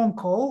make a phone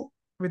call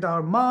with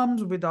our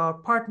moms, with our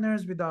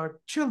partners, with our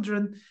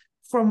children.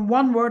 From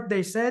one word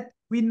they said,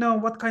 we know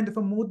what kind of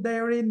a mood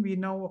they're in. We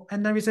know,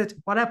 and then we said,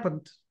 what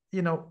happened?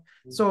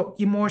 So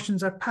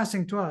emotions are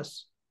passing to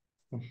us.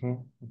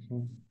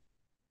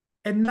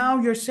 And now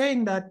you're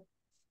saying that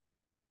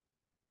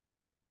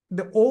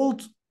the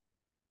old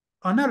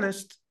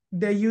analysts,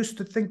 they used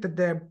to think that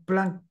they're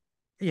blank,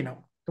 the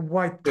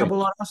white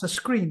tabula rasa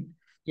screen,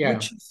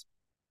 which is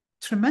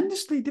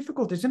tremendously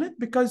difficult, isn't it?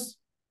 Because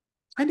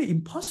kind of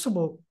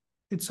impossible,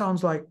 it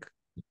sounds like.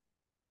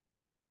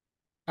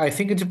 I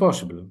think it's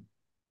possible.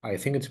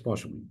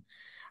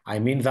 I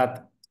mean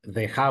that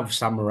they have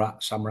some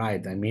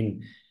right. I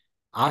mean,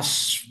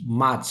 as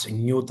much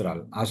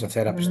neutral as a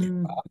therapist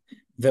you are,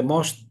 the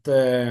most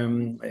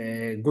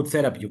good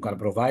therapy you can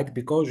provide,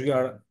 because you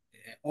are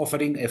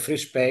offering a free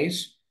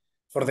space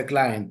for the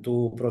client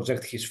to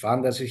project his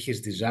fantasies,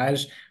 his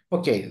desires.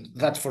 Okay,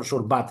 that's for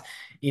sure. But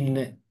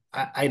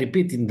I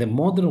repeat, in the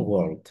modern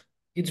world,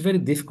 it's very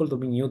difficult to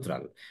be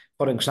neutral.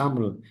 For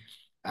example,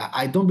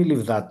 I don't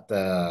believe that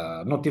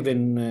not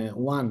even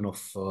one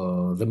of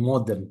the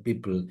modern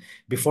people,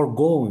 before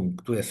going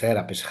to a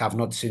therapist, have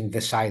not seen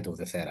the site of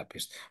the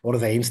therapist or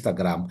the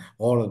Instagram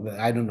or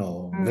I don't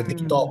know, the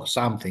TikTok,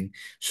 something.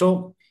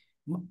 So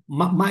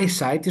my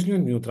site is not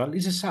neutral,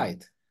 it's a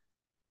site.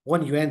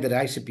 When you enter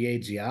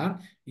ICP-AGR,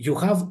 you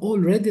have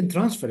already a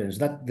transference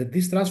that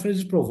this transference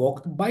is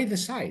provoked by the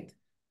site,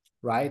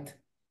 right?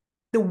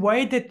 The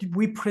way that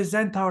we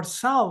present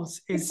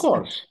ourselves Of is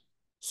course.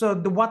 So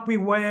what we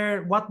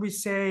wear, what we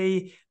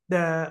say,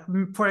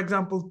 for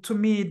example, to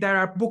me, there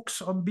are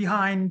books on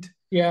behind.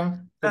 Yeah,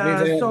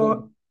 to me,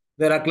 So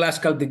there are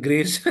classical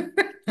degrees.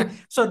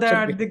 so there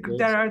are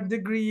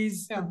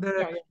degrees. Yeah, yeah,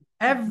 yeah.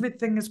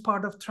 Everything is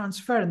part of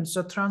transference.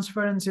 So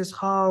transference is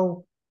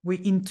how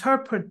we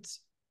interpret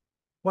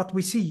what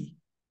we see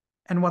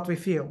and what we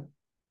feel.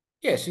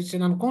 Yes, it's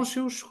an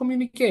unconscious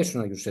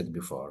communication, as you said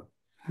before.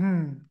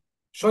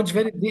 So it's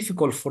Okay. very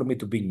difficult for me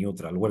to be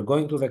neutral. We're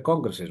going to the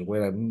congresses,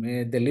 we're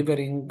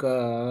delivering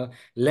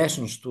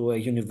lessons to a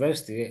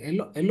university,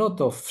 a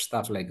lot of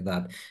stuff like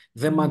that.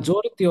 The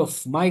majority of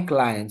my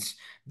clients,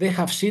 they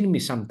have seen me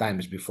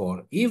sometimes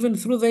before, even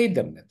through the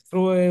internet,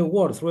 through a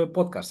word, through a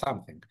podcast,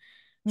 something.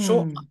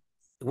 So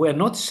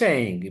we're not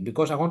saying,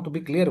 because I want to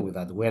be clear with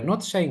that, we're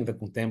not saying the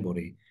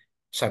contemporary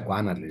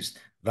psychoanalyst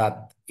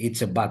that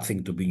it's a bad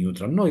thing to be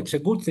neutral. No, it's a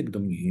good thing to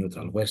be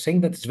neutral. We're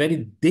saying that it's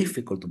very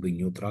difficult to be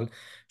neutral.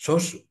 So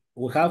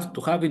we have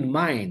to have in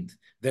mind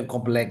the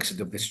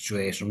complexity of the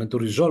situation and to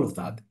resolve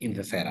that in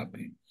the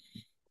therapy.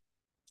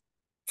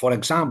 For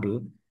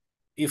example,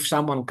 if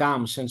someone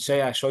comes and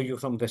say, I saw you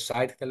from the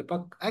site,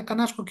 I can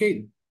ask,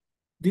 okay,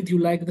 did you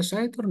like the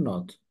site or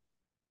not?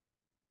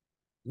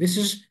 This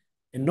is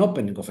an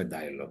opening of a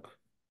dialogue,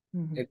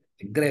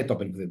 a great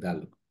opening of the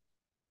dialogue.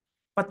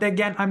 But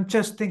again, I'm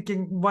just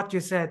thinking what you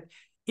said.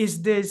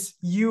 Is this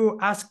you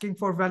asking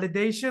for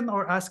validation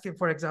or asking,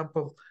 for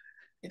example,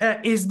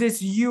 is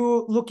this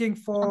you looking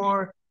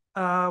for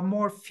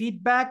more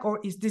feedback, or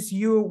is this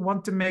you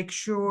want to make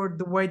sure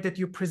the way that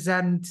you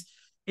present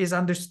is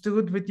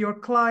understood with your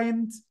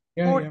client?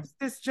 Or is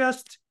this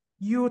just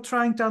you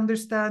trying to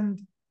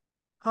understand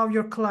how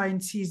your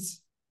client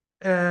sees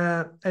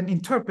and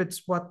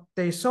interprets what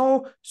they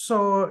saw,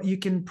 so you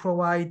can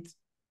provide,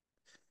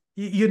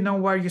 you know,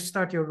 where you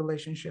start your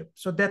relationship?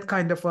 So that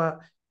kind of a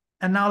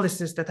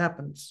analysis that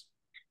happens.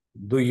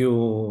 Do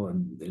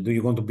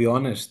you want to be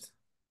honest?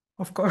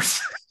 Of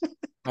course.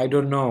 I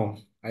don't know.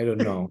 I don't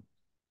know.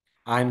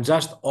 I'm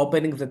just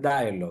opening the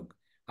dialogue.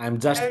 I'm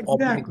just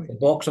opening Exactly. the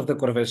box of the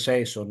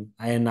conversation.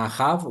 And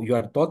you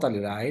are totally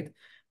right.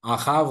 I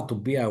have to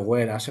be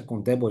aware as a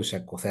contemporary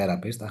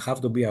psychotherapist, I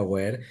have to be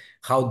aware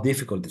how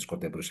difficult is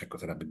contemporary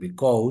psychotherapy.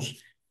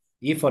 Because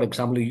if, for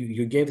example,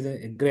 you gave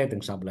a great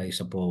example, I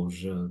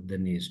suppose,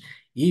 Denise,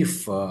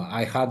 if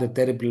I had a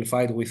terrible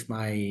fight with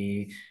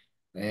my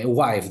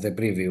wife the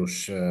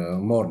previous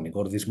morning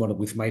or this morning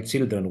with my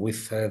children,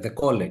 with the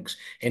colleagues,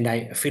 and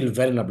I feel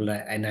vulnerable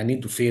and I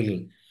need to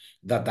feel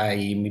that I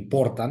am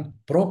important,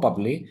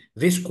 probably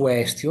this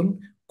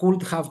question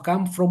could have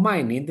come from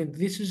my need, and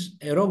this is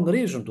a wrong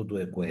reason to do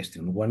a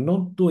question. We're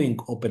not doing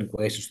open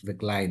questions to the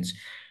clients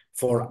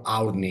for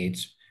our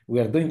needs. We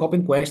are doing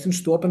open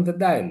questions to open the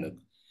dialogue.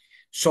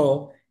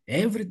 So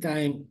every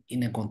time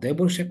in a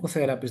contemporary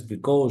psychotherapist,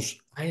 because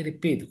I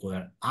repeat, we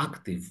are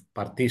active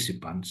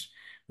participants,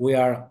 we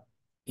are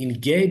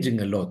engaging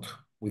a lot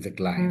with the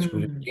clients,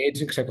 we're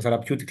engaging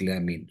psychotherapeutically, I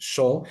mean.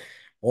 So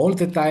all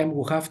the time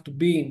we have to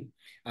be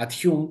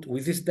attuned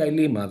with this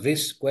dilemma.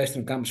 This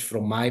question comes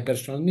from my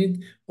personal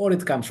need, or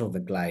it comes from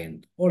the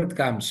client, or it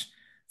comes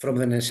from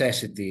the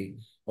necessity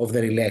of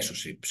the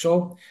relationship.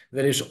 So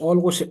there is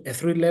always a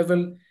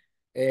three-level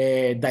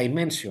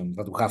dimension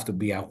that we have to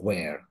be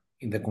aware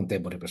in the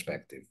contemporary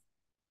perspective.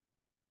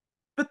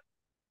 But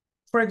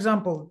for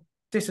example,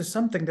 this is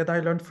something that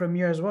I learned from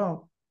you as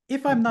well.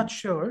 If I'm not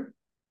sure,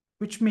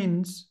 which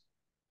means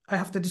I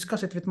have to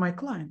discuss it with my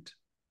client,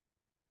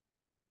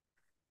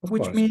 Of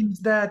which course. means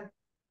that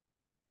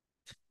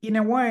in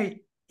a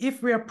way,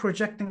 if we are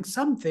projecting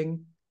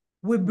something,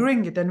 we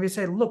bring it and we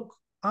say, look,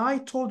 I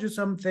told you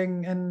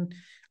something, and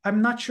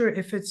I'm not sure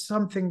if it's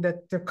something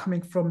that they're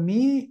coming from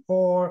me,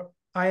 or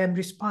I am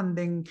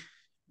responding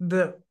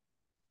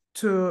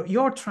to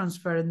your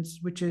transference,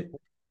 which is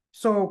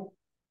so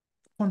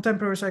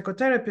contemporary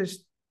psychotherapist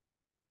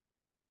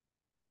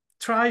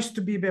tries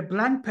to be a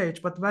blank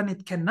page, but when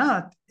it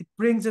cannot, it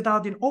brings it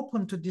out in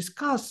open to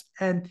discuss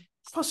and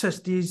process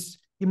these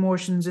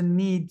emotions and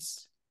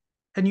needs,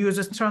 and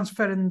uses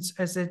transference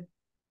as an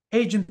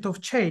agent of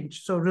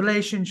change. So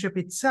relationship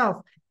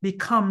itself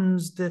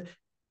becomes the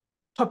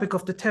topic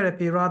of the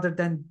therapy rather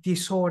than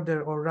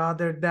disorder, or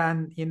rather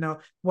than, you know,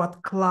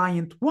 what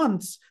client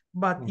wants.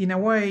 But in a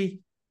way,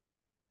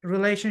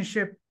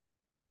 relationship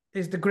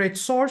is the great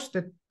source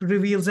that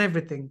reveals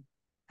everything.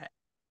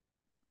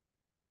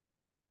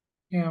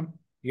 Yeah,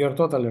 you're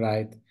totally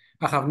right.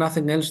 I have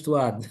nothing else to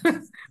add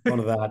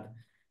on that.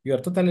 You're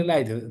totally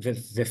right.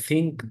 The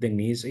thing,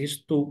 Denise,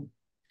 is to,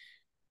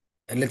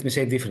 let me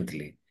say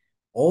differently.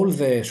 All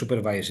the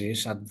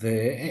supervisors at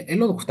a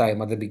lot of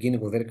time at the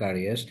beginning of their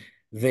careers,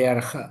 they're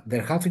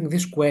having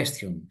this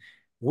question,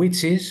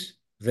 which is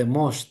the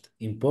most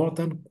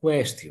important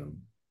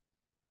question.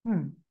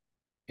 And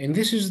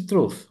this is the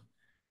truth.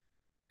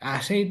 I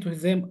say to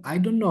them, I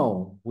don't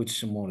know which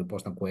is a more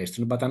important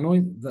question, but I know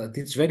that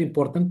it's very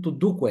important to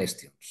do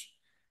questions.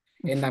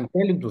 And I'm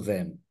telling to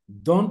them,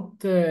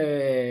 don't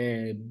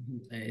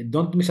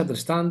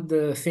misunderstand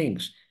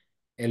things.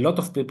 A lot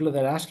of people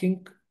they're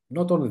asking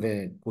not only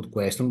the good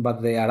question,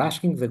 but they are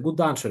asking the good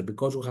answer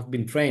because we have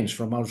been trained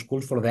from our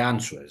schools for the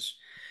answers.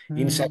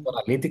 In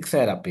psychoanalytic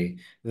therapy,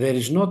 there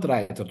is not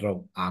right or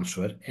wrong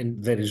answer,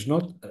 and there is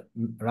not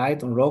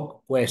right or wrong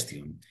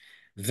question.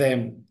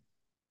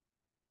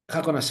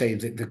 How can I say,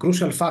 the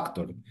crucial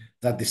factor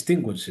that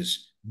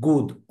distinguishes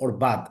good or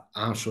bad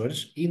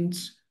answers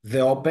is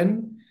the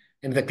open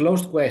and the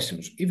closed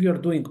questions. If you're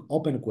doing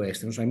open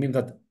questions, I mean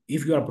that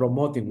if you are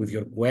promoting with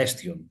your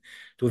question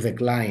to the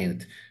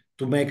client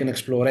to make an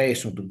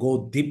exploration, to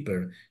go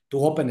deeper, to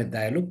open a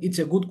dialogue, it's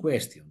a good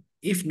question.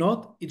 If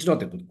not, it's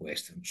not a good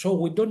question.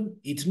 So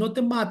it's not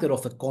a matter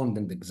of a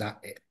content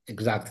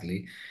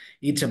exactly,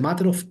 it's a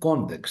matter of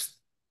context,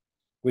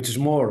 which is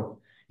more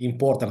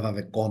important than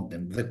the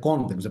content. The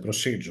context, the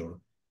procedure.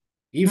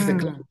 If the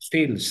client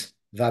feels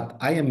that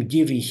I am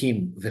giving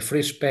him the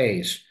free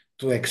space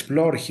to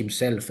explore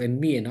himself and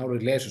me and our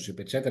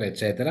relationship,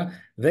 etc.,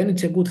 then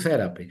it's a good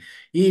therapy.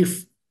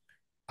 If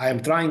I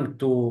am trying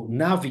to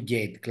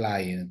navigate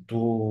client,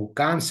 to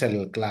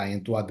cancel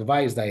client, to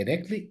advise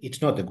directly,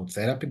 it's not a good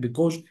therapy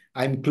because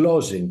I'm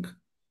closing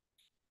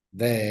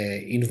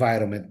the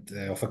environment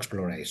of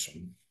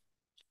exploration.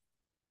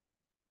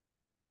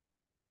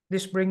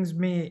 This brings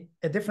me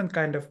a different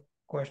kind of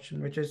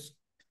question, which is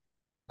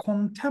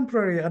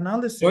contemporary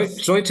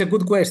analysis. So it's a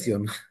good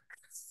question.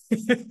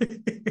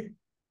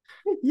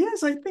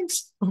 Yes, I think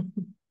so.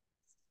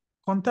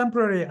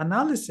 Contemporary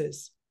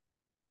analysis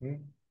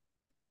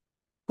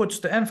puts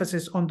the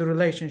emphasis on the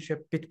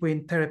relationship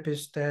between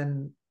therapist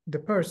and the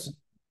person.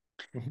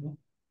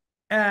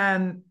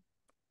 And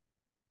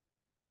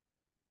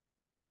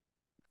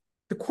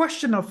the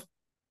question of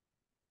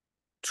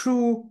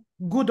true,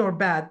 good or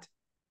bad,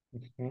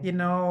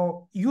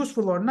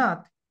 useful or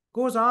not,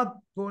 goes out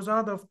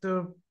of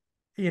the,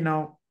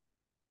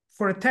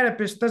 for a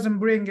therapist, doesn't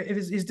bring,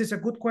 is this a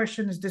good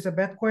question? Is this a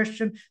bad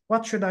question?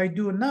 What should I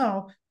do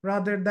now?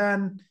 Rather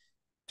than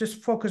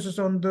just focuses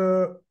on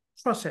the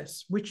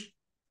process, which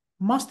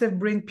must have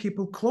bring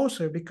people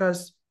closer,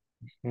 because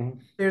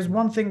there's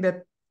one thing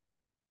that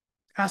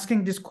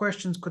asking these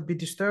questions could be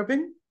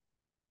disturbing,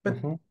 but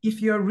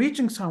if you're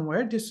reaching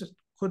somewhere, this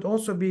could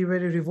also be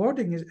very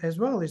rewarding as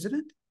well, isn't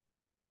it?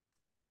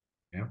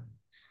 Yeah.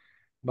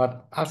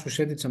 But as you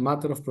said, it's a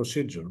matter of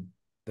procedure.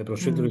 The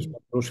procedure is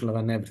more crucial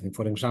than everything.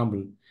 For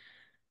example,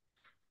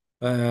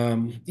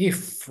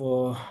 if,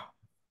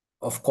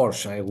 of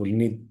course, I will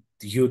need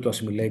you to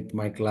assimilate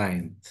my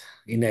client,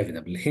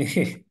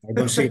 inevitably. I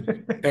don't see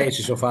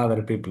faces of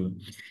other people.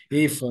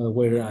 If we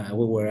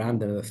were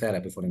under the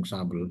therapy, for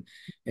example,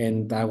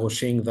 and I was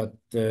saying that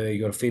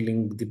you're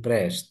feeling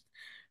depressed,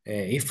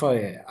 if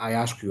I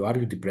ask you, are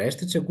you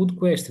depressed? It's a good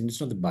question.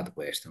 It's not a bad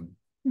question.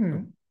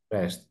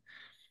 Depressed.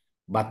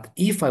 But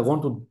if I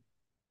want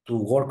to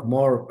work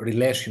more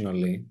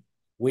relationally,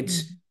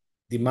 which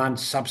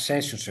demands some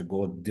sessions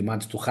ago,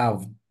 demands to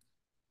have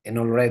an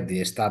already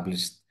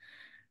established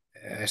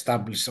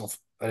of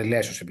a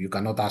relationship. You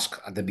cannot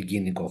ask at the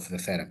beginning of the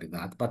therapy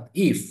that, but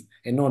if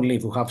and only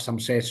if you have some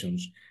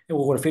sessions and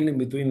we were feeling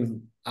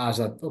between us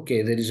that,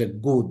 okay, there is a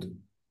good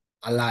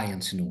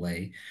alliance in a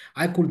way,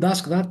 I could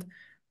ask that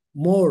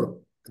more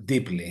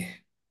deeply.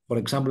 For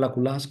example, I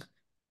could ask,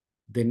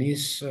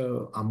 Deniz,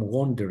 I'm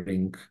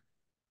wondering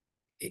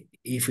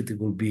if it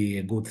will be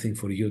a good thing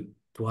for you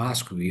to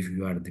ask you if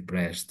you are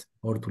depressed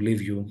or to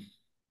leave you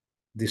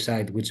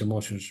decide which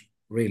emotions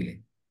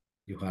really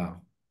you have.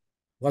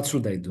 What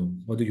should I do?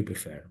 What do you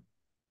prefer?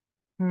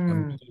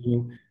 I'm giving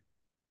you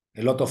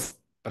a lot of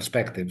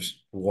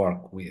perspectives to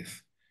work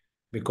with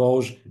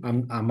because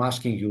I'm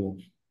asking you,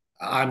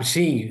 I'm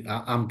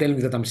telling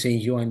you that I'm seeing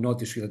you, I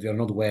notice you that you are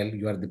not well,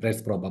 you are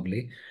depressed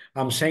probably.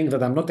 I'm saying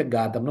that I'm not a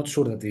god, I'm not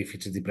sure that if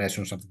it's a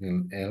depression or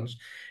something else.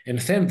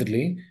 And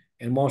thirdly,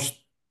 and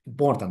most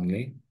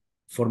importantly,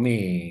 for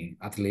me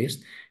at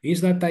least,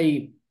 is that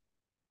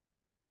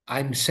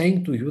I'm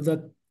saying to you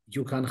that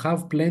you can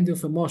have plenty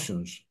of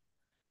emotions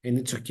and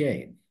it's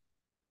okay.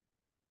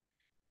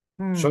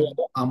 So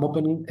I'm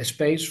opening a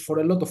space for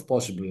a lot of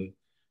possible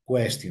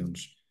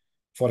questions.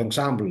 For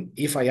example,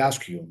 if I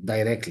ask you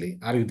directly,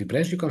 are you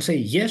depressed? You can say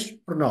yes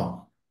or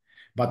no.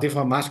 But if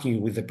I'm asking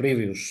you with the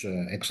previous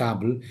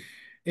example,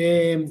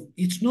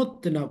 it's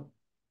not enough.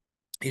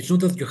 It's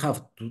not that you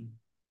have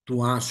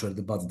to answer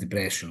about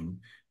depression.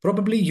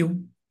 Probably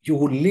you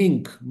will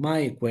link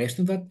my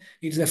question that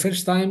it's the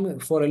first time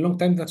for a long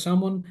time that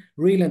someone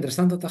really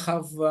understands that I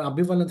have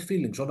ambivalent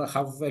feelings or I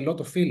have a lot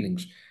of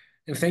feelings.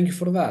 And thank you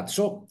for that.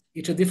 So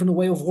it's a different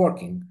way of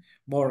working,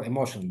 more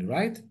emotionally,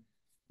 right?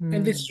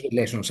 And this is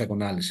relational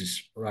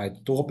psychoanalysis, right?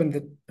 To open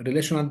the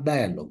relational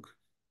dialogue.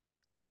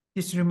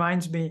 This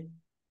reminds me,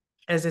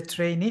 as a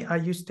trainee, I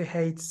used to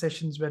hate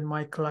sessions when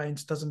my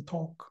clients doesn't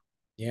talk.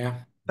 Yeah.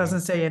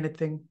 Doesn't say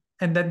anything.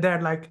 And then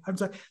they're like, I'm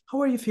like,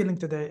 how are you feeling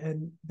today?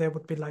 And they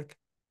would be like,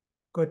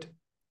 good.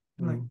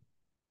 Like,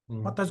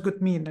 what does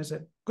good mean? I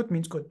said, good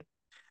means good.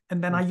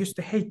 And then I used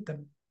to hate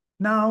them.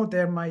 Now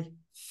they're my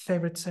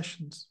favorite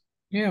sessions.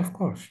 Yeah, of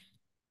course.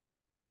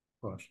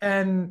 Of course.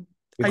 And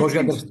I Because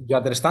think you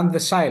understand the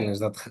silence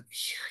that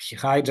he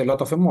hides a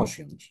lot of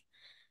emotions.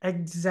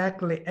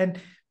 exactly. And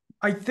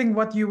I think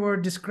what you were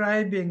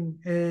describing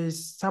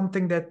is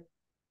something that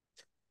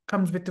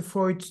comes with the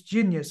Freud's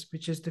genius,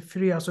 which is the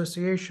free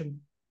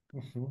association,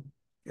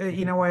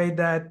 in a way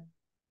that,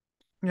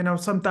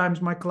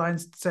 sometimes my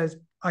client says,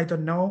 I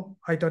don't know,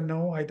 I don't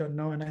know, I don't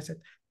know. And I said,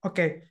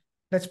 okay,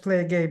 let's play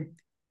a game.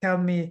 Tell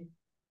me,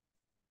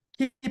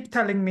 keep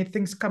telling me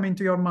things come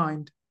into your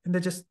mind. And they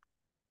just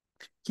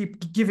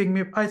keep giving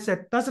me. I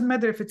said, doesn't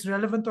matter if it's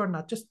relevant or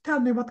not. Just tell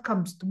me what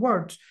comes, the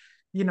words,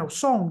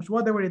 songs,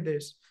 whatever it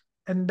is.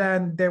 And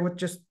then they would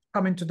just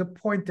come into the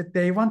point that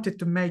they wanted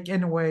to make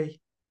anyway.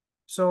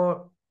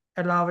 So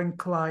allowing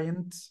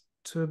clients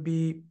to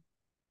be,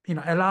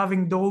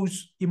 allowing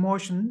those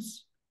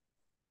emotions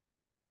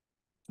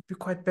to be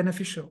quite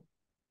beneficial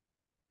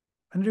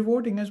and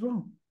rewarding as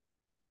well.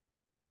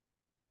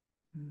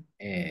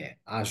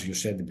 As you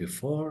said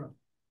before,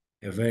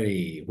 a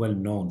very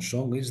well-known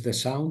song is The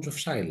Sounds of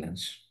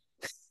Silence.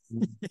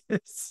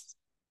 Yes,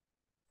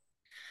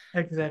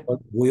 exactly.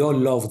 We all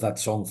love that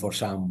song for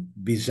some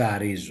bizarre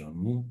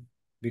reason,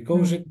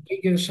 because it Mm.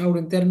 triggers our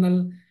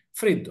internal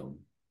freedom.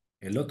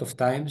 A lot of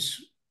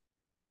times,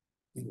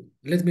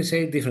 let me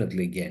say it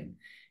differently again.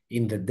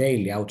 In the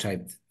daily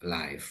outside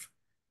life,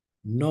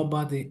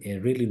 nobody,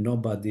 and really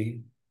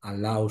nobody,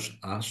 allows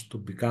us to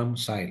become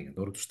silent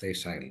or to stay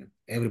silent.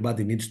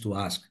 Everybody needs to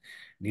ask,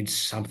 needs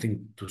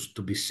something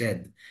to be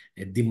said,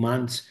 it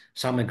demands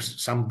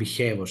some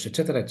behaviors,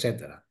 etc.,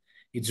 etc.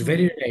 It's Mm.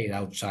 very rare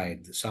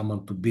outside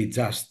someone to be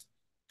just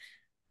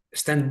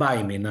stand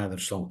by me, another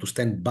song, to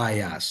stand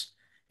by us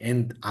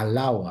and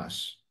allow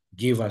us,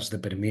 give us the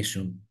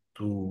permission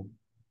to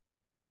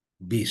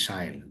be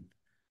silent,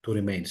 to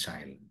remain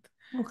silent.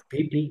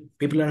 Okay.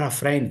 People are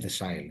afraid of the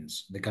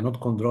silence. They cannot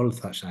control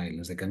the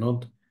silence. They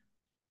cannot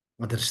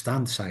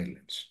understand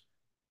silence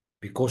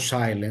because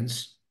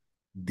silence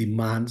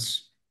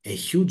demands a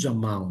huge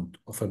amount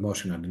of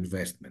emotional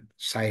investment.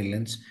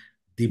 Silence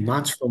Yeah.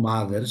 demands from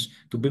others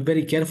to be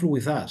very careful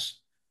with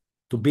us,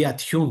 to be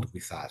attuned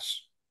with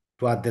us,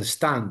 to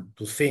understand,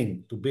 to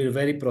think, to be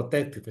very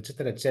protective,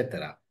 etc.,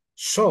 etc.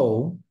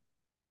 So,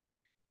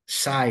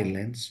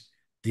 silence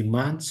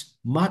demands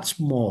much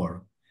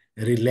more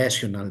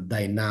relational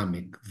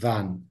dynamic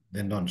than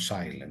the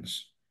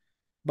non-silence.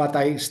 But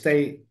I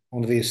stay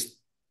on this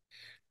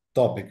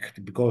topic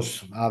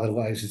because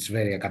otherwise it's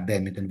very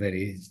academic and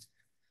very,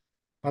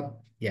 but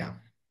yeah.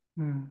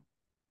 Mm.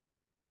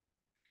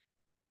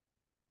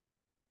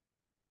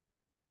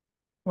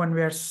 When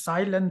we are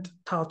silent,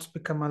 thoughts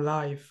become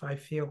alive, I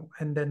feel.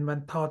 And then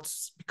when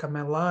thoughts become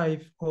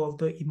alive, all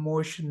the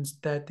emotions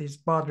that is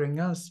bothering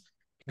us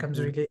becomes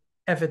Mhm. really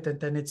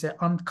evident, and it's an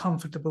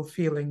uncomfortable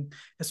feeling,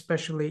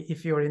 especially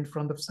if you're in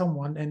front of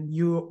someone and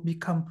you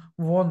become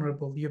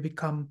vulnerable. You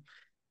become,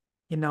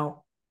 you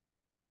know,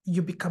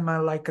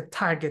 like a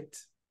target.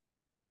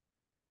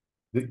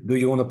 Do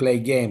you want to play a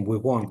game? We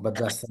won't, but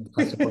just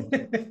as a point.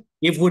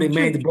 If we Shoot.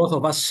 remained both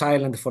of us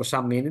silent for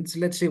some minutes,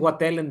 let's see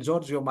what Ellen,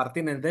 Giorgio,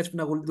 Martin, and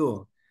Despina will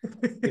do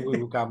if we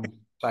become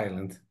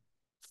silent.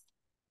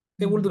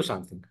 They will do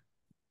something,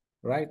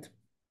 right?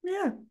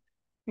 Yeah.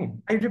 Hmm.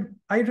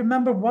 I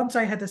remember once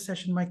I had a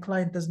session, my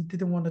client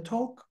didn't want to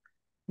talk.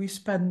 We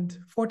spent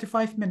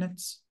 45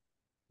 minutes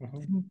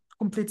Mhm. in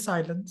complete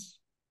silence.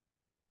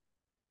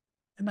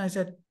 And I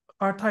said,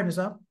 our time is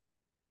up.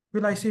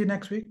 Will I see you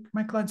next week?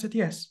 My client said,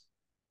 yes. Mhm.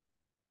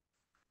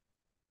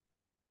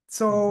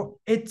 So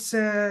it's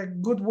a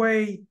good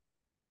way,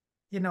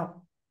 you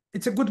know,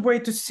 it's a good way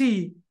to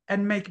see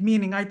and make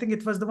meaning. I think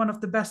it was one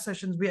of the best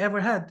sessions we ever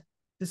had.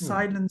 The Hmm.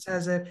 silence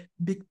has a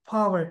big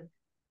power.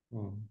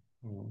 Hmm.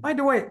 Hmm. By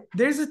the way,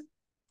 there's a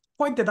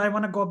point that I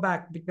want to go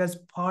back because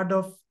part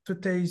of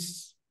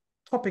today's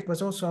topic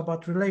was also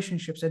about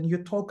relationships, and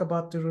you talk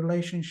about the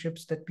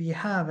relationships that we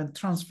have and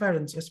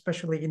transference,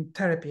 especially in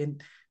therapy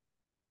and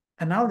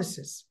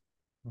analysis.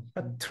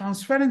 But Mhm.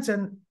 transference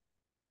and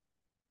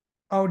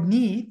our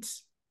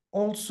needs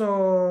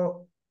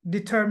also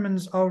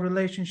determines our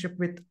relationship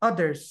with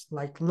others,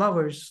 like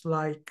lovers,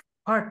 like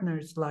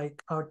partners,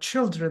 like our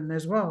children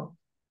as well.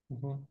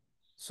 Mhm.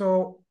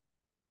 So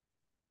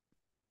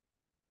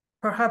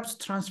perhaps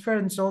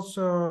transference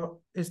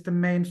also is the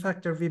main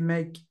factor we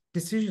make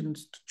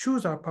decisions to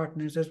choose our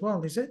partners as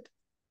well, is it?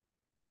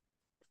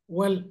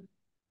 Well,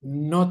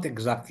 not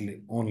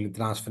exactly only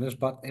transference,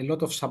 but a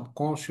lot of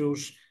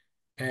subconscious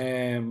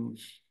um,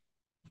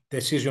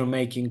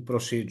 decision-making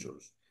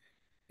procedures.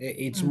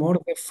 It's Mm. more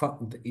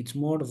it's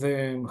more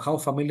the how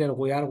familiar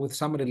we are with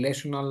some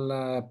relational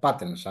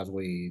patterns, as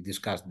we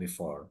discussed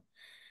before.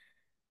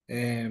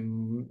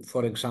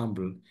 For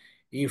example,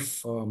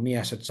 if me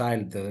as a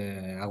child,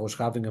 I was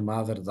having a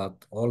mother that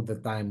all the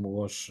time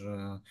was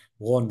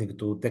wanting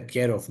to take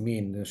care of me,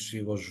 and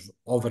she was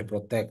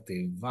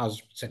overprotective,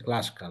 as it's a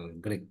classical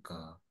Greek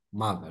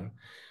mother,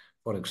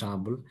 for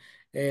example,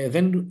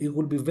 then it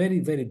would be very,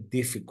 very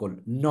difficult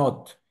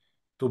not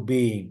to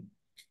be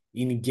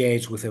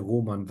engaged with a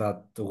woman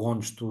that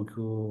wants to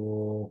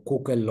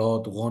cook a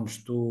lot,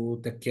 wants to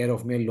take care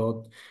of me a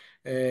lot,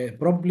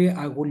 probably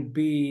I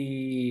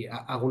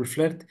will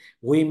flirt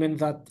women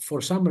that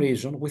for some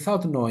reason,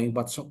 without knowing,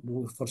 but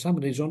for some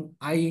reason,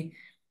 I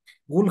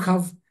will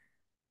have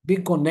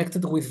been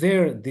connected with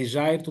their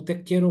desire to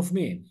take care of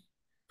me,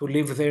 to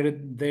leave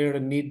their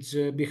needs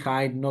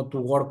behind, not to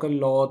work a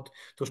lot,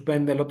 to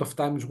spend a lot of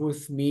time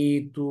with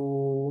me,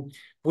 to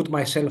put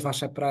myself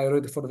as a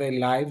priority for their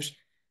lives.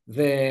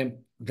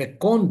 The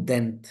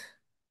content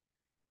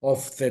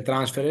of the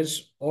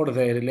transference or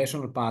the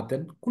relational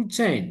pattern could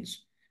change,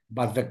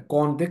 but the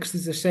context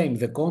is the same.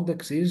 The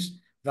context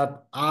is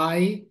that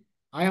I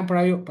am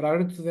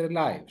priority to their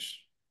lives.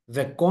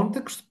 The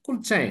context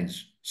could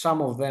change.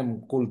 Some of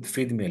them could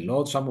feed me a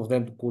lot. Some of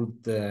them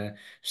could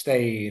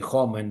stay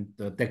home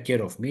and take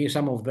care of me.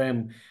 Some of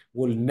them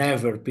will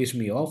never piss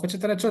me off,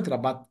 etc., etc.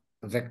 But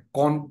the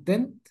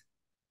content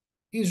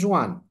is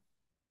one.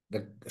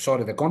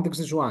 The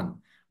context is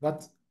one.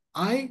 That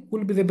I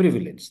will be the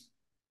privileged.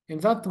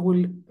 And that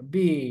will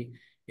be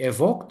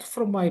evoked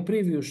from my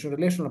previous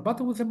relational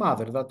pattern with the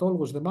mother, that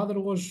always the mother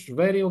was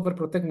very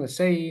overprotecting,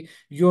 say,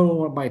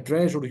 you're my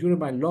treasure, you're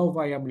my love,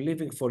 I am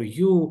living for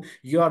you,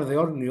 you are the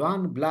only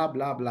one, blah,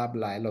 blah, blah,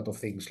 blah, a lot of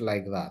things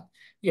like that.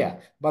 Yeah,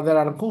 but there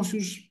are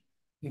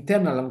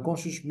internal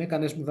unconscious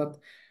mechanisms that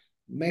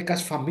make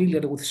us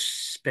familiar with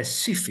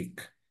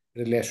specific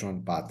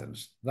relational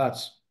patterns.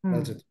 That's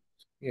it.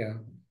 Yeah.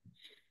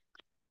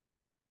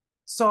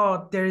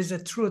 So there is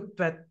a truth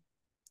that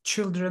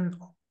children,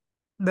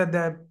 that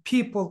the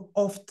people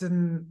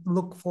often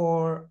look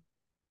for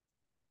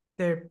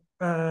their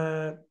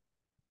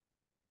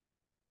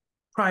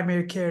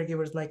primary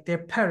caregivers, like their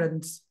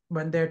parents,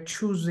 when they're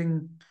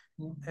choosing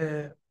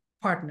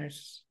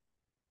partners.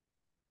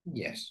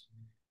 Yes.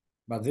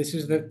 But this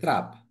is the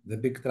trap, the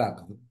big trap.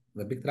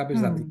 The big trap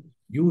is that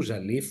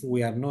usually, if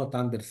we are not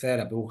under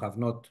therapy, we have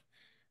not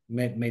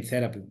made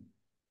therapy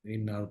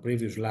in our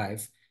previous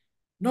life,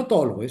 not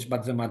always,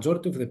 but the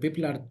majority of the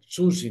people are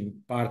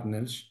choosing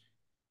partners,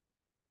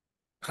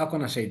 how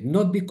can I say it?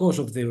 Not because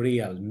of the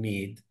real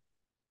need,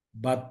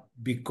 but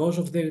because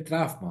of their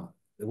trauma.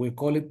 We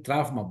call it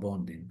trauma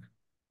bonding.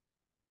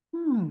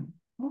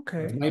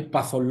 Okay. My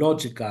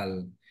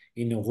pathological,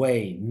 in a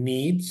way,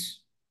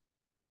 needs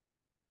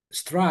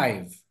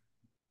strive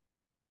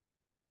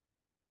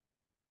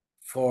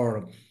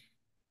for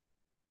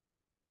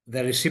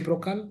the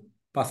reciprocal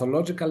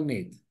pathological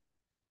need.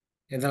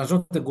 And that's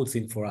not a good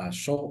thing for us.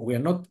 So we are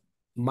not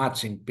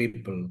matching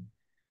people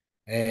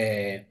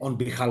on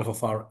behalf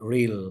of our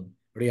real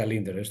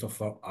interest,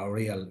 of our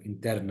real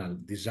internal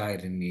desire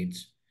and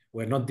needs.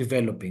 We're not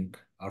developing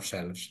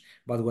ourselves,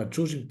 but we're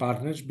choosing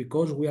partners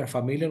because we are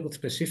familiar with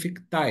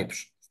specific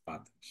types of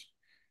partners.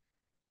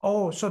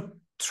 Oh, so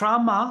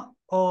trauma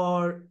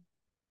or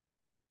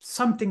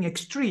something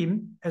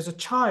extreme as a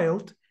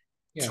child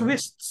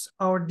twists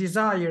our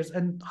desires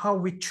and how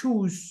we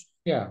choose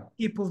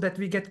people that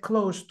we get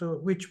close to,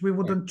 which we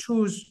wouldn't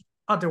choose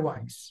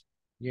otherwise.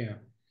 Yeah.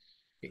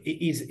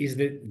 Is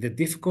the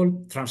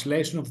difficult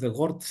translation of the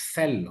word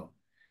θέλω.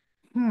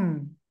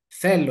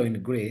 Θέλω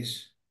in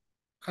Greece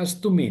has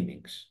two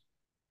meanings.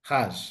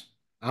 Has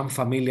I'm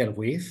familiar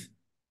with,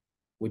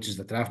 which is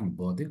the trauma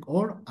bonding,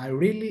 or I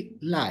really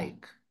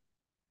like,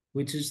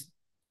 which is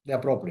the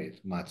appropriate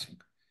matching.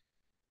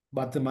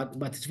 But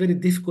it's very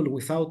difficult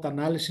without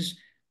analysis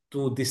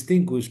to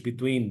distinguish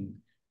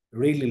between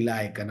really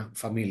like and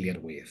familiar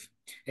with.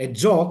 A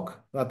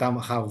joke that I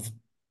have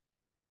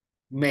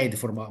made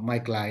for my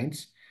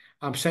clients,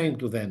 I'm saying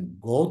to them,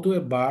 go to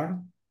a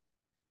bar,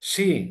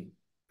 see,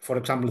 for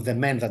example, the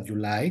men that you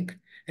like,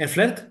 and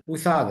flirt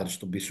with others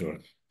to be sure.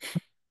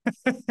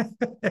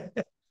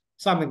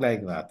 Something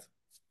like that.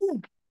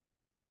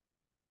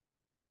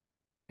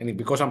 And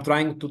because I'm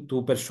trying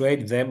to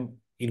persuade them,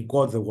 in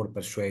quote the word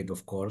persuade,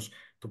 of course,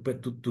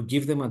 to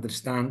give them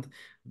understand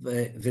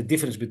the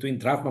difference between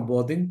trauma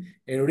bonding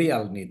and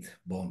real need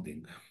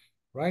bonding,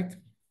 right?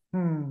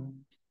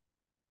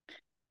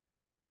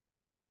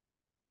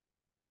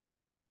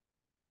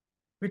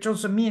 Which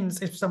also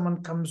means if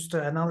someone comes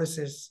to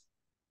analysis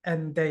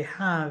and they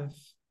have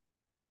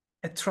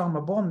a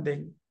trauma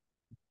bonding,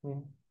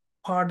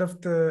 part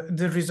of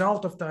the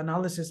result of the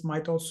analysis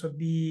might also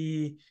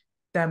be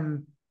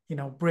them,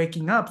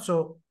 breaking up.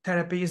 So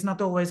therapy is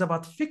not always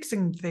about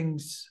fixing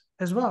things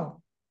as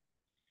well.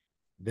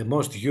 The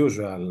most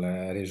usual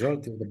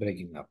result is the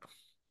breaking up.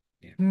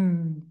 Yeah.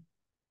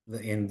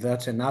 And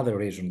that's another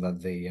reason that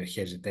they are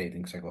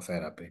hesitating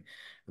psychotherapy.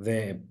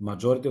 The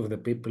majority of the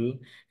people,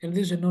 and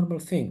this is a normal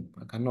thing,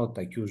 I cannot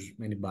accuse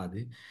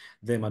anybody,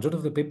 the majority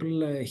of the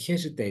people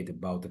hesitate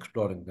about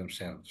exploring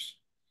themselves.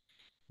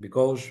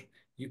 Because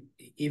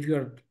if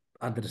you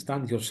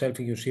understand yourself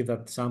and you see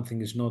that something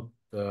is not,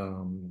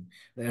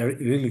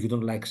 really you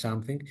don't like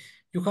something,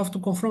 you have to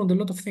confront a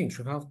lot of things.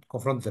 You have to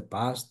confront the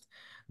past,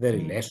 the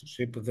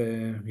relationship,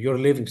 your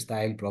living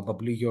style,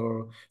 probably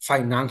your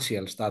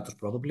financial status,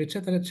 probably,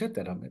 etc.,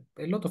 etc.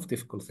 A lot of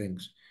difficult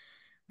things.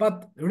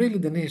 But really,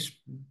 Denise,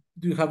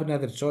 do you have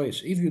another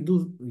choice? If you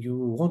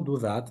won't do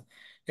that,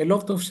 a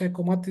lot of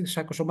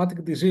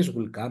psychosomatic disease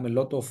will come, a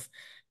lot of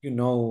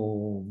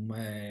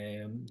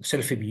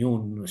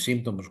self-immune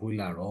symptoms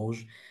will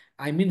arise.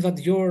 I mean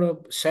that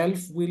your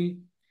self will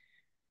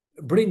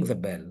bring the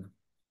bell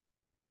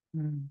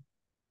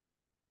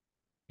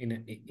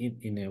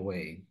in a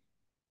way.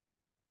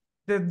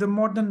 The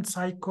modern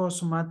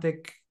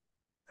psychosomatic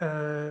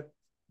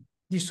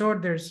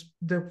disorders,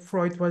 the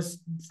Freud was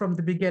from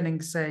the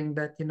beginning saying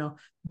that,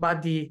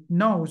 body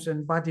knows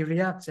and body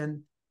reacts.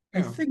 And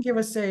I think he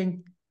was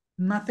saying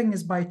nothing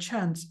is by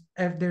chance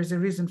if there's a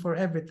reason for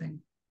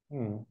everything.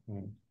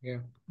 Yeah.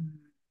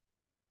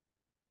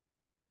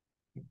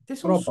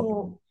 This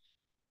also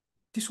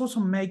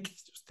makes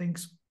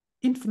things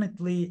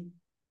infinitely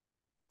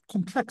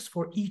complex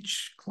for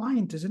each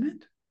client, isn't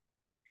it?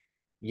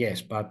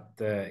 Yes, but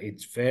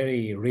it's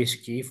very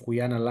risky if we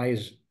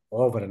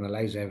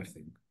overanalyze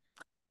everything.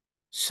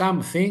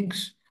 Some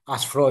things,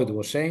 as Freud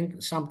was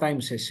saying,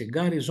 sometimes a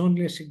cigar is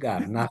only a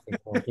cigar, nothing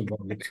more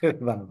symbolic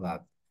than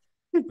that.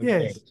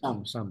 Okay, Yes.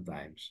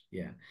 sometimes,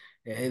 yeah.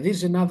 This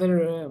is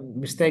another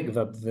mistake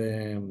that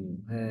the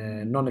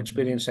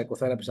non-experienced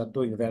psychotherapists are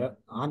doing. They're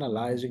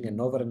analyzing and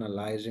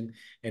over-analyzing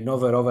and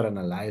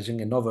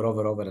over-analyzing and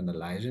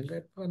over-analyzing.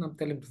 And I'm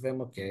telling to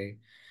them, okay,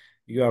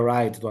 you are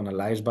right to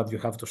analyze, but you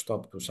have to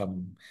stop to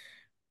some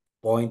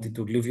point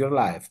to live your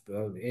life.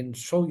 And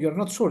so you're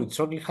not sure, it's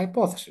only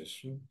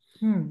hypothesis.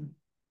 And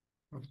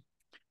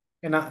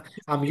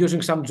I'm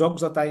using some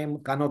jokes that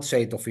cannot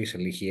say it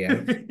officially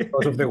here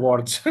because of the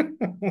words.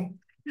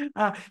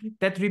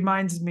 That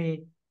reminds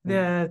me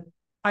that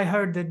I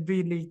heard a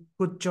really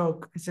good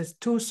joke. It says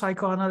two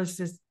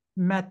psychoanalysts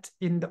met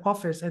in the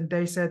office and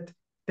they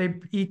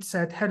each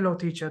said hello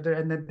to each other,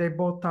 and then they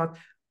both thought,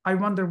 I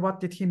wonder what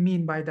did he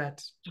mean by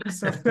that.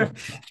 So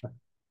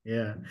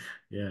Yeah.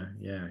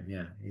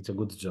 It's a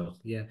good joke.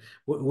 Yeah,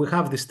 we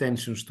have these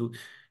tensions to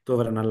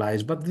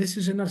overanalyze, but this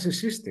is a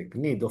narcissistic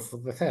need of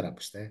the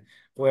therapist.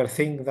 We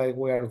think that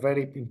we are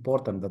very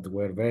important, that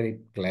we're very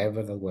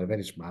clever, that we're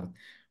very smart.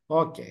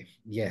 Okay,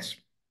 yes,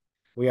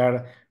 we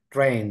are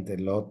trained a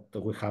lot.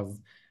 We have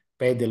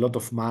paid a lot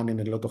of money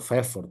and a lot of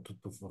effort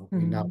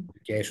in our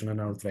education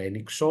and our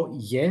training. So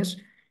yes,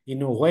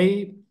 in a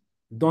way,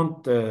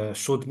 don't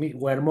shoot me.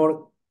 We're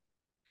more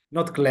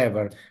not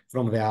clever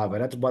from the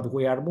average, but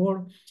we are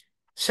more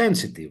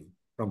sensitive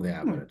from the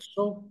average.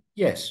 So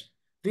yes,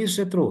 this is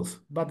the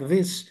truth. But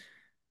this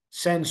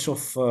sense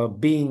of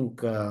being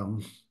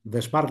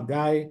the smart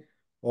guy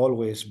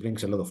always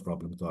brings a lot of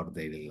problems to our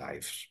daily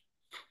lives.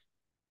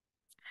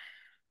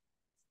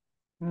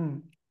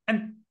 And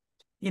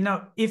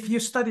if you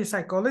study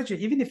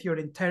psychology, even if you're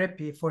in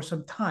therapy for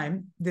some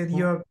time, that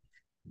you're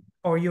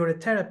a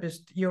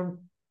therapist,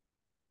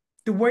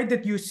 the way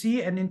that you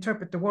see and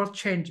interpret the world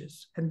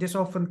changes. And this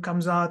often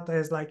comes out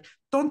as like,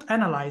 don't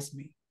analyze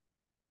me.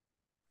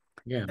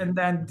 Yeah. And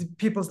then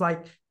people's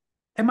like,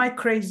 am I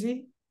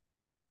crazy?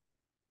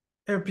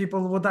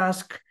 People would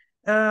ask,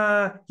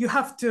 you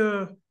have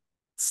to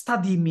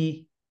study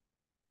me.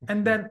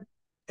 And then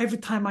every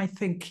time I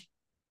think,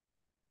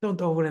 don't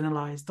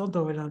overanalyze,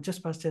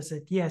 just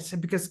say yes.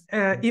 Because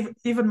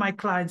even my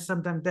clients,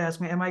 sometimes they ask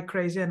me, am I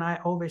crazy? And I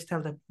always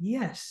tell them,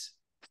 yes.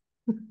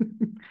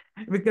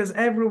 Because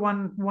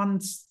everyone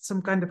wants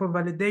some kind of a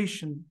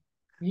validation.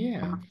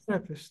 Yeah.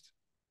 Therapist.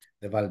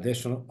 The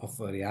validation of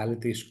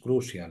reality is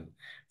crucial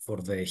for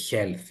the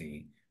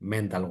healthy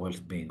mental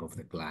well-being of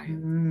the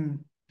client.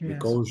 Yes.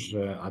 Because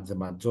at the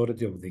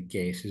majority of the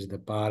cases, the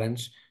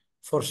parents,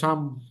 for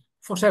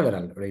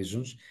several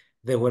reasons,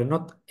 they were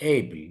not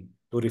able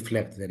to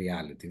reflect the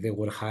reality. They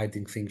were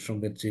hiding things from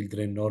the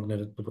children in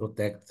order to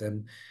protect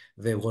them.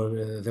 They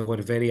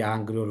were very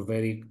angry or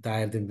very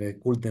tired, and they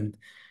couldn't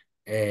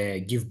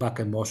give back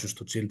emotions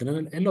to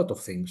children. A lot of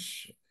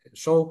things.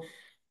 So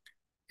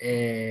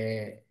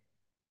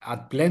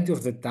at plenty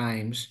of the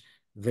times,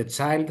 the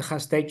child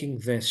has taken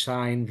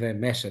the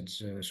message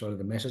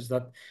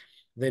that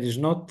there is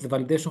not the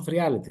validation of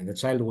reality. The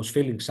child was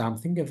feeling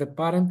something, and the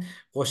parent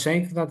was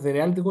saying that the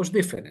reality was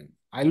different.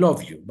 I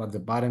love you, but the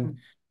parent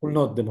will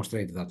not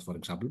demonstrate that, for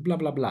example, blah,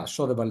 blah, blah.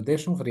 So the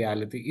validation of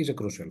reality is a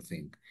crucial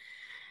thing.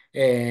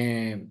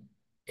 And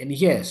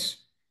yes,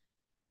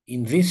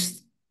 in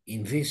this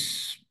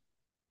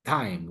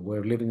time,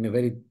 we're living in a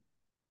very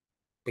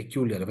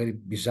peculiar, very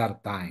bizarre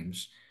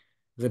times.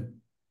 The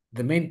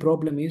main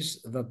problem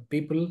is that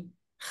people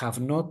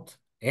have not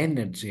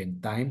energy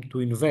and time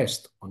to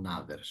invest on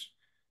others.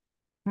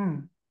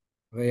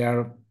 They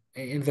are,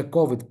 and the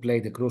COVID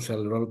played a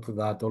crucial role to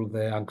that, all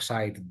the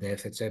anxiety,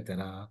 death,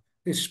 etc.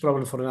 This is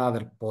probably for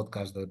another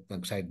podcast, that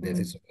anxiety, death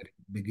is a very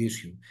big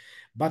issue.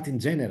 But in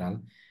general,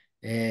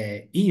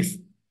 if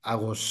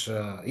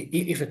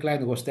a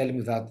client was telling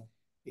me that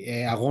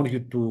I want you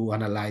to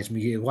analyze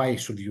me, why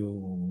should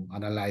you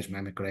analyze me?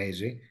 I'm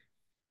crazy.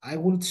 I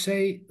would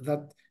say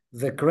that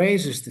the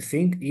craziest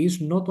thing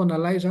is not to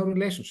analyze our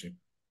relationship.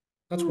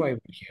 That's why we're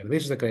here.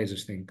 This is the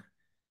craziest thing.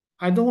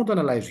 I don't want to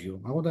analyze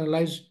you. I want to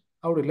analyze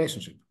our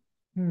relationship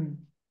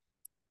in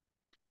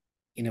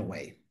a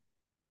way.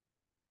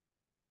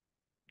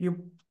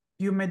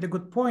 You made a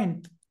good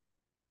point.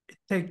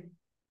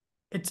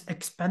 it's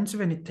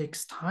expensive and it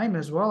takes time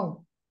as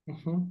well.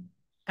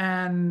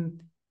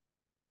 And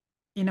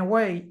in a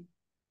way,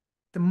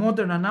 the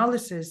modern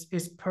analysis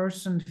is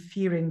person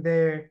fearing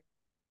their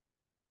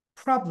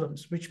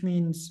problems, which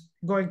means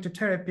going to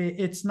therapy.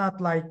 It's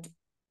not like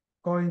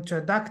going to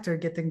a doctor,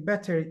 getting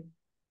better. It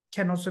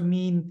can also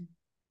mean,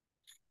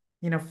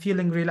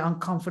 feeling really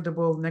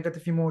uncomfortable,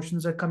 negative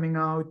emotions are coming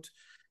out,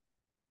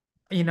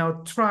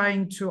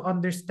 trying to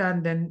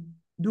understand and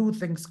do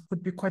things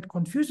could be quite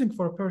confusing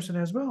for a person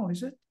as well,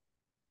 is it?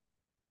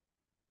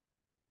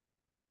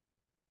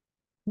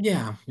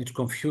 Yeah, it's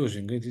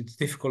confusing. It's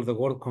difficult, the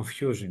word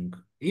confusing.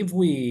 If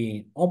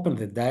we open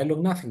the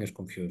dialogue, nothing is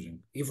confusing.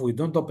 If we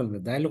don't open the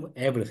dialogue,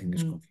 everything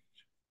is confusing.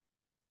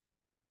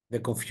 The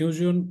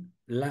confusion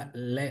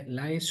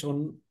lies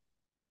on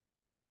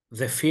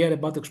the fear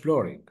about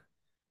exploring.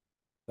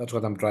 That's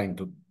what I'm trying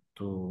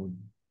to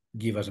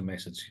give as a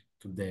message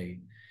today.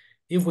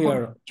 If we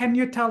are Can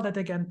you tell that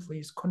again,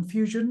 please?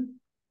 Confusion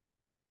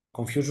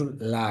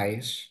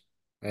lies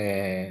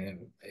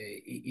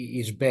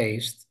is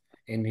based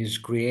and is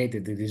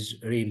created, it is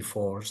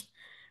reinforced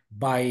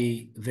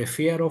by the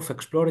fear of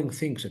exploring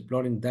things,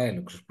 exploring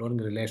dialogues, exploring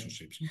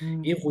relationships.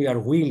 If we are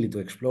willing to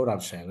explore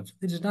ourselves,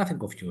 there is nothing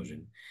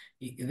confusing.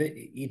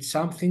 It's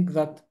something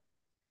that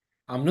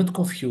I'm not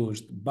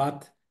confused,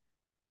 but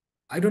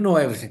I don't know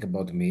everything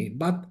about me,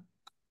 but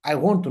I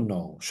want to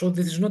know. So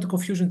this is not a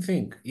confusing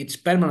thing. It's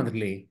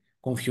permanently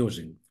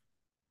confusing.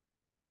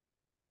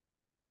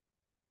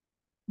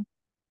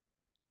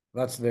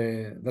 That's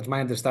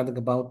my understanding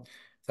about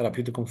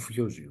therapeutic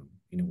confusion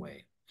in a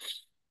way.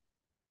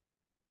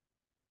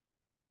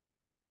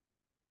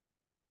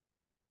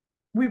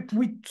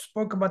 We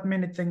spoke about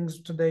many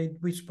things today.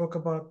 We spoke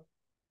about,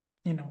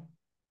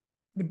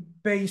 the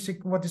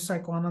basic what is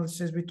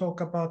psychoanalysis. We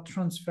talk about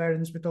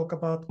transference. We talk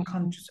about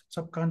conscious and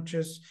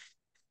subconscious.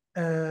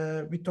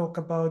 We talk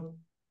about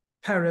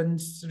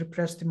parents,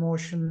 repressed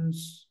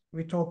emotions.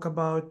 We talk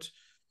about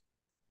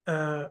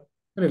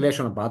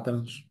Relational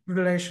patterns.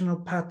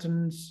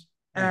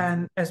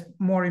 And as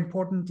more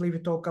importantly, we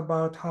talk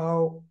about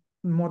how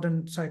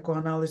modern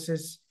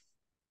psychoanalysis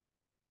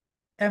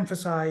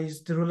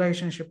emphasize the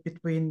relationship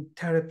between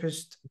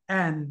therapist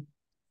and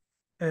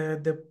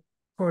the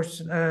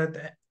person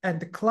and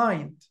the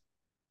client.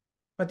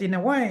 But in a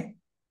way,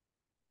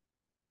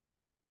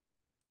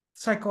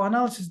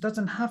 psychoanalysis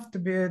doesn't have to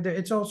be.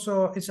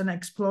 It's an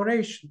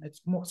exploration.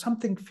 It's more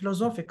something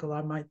philosophical.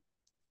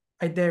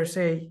 I dare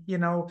say,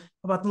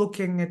 about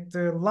looking at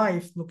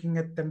life, looking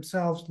at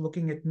themselves,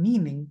 looking at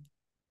meaning.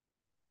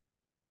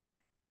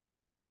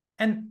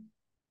 And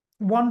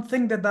one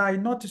thing that I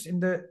noticed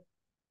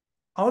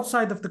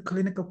outside of the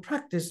clinical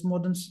practice,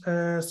 modern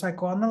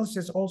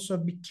psychoanalysis also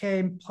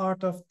became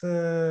part of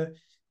the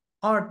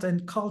art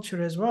and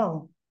culture as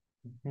well.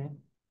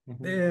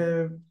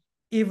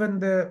 Even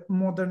the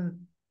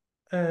modern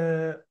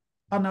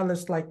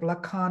analysts like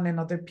Lacan and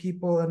other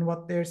people and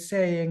what they're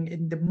saying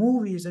in the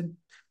movies, and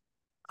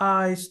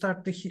I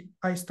start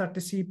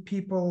to see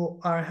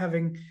people are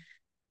having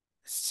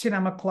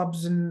cinema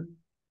clubs in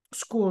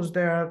schools.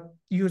 They are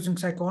using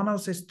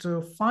psychoanalysis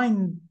to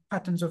find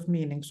patterns of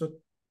meaning. So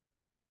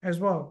as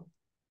well,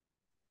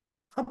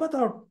 how about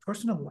our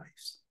personal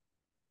lives?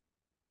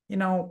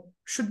 How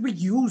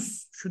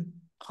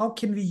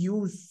can we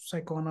use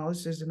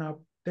psychoanalysis in our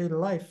daily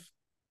life?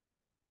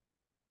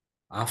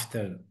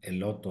 After a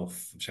lot of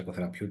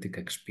psychotherapeutic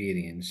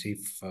experience,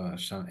 if a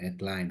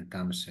client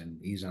comes and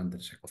is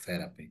under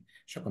psychotherapy,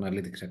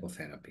 psychoanalytic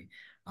psychotherapy,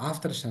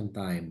 after some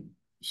time,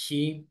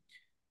 he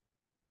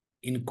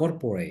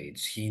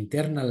incorporates, he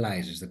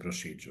internalizes the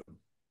procedure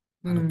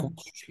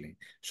unconsciously.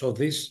 So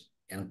this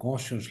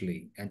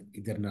unconsciously and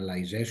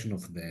internalization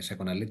of the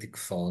psychoanalytic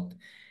thought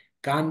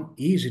can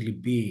easily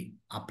be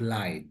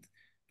applied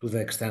to the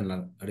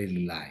external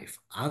real life.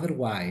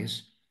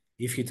 Otherwise,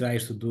 if he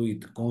tries to do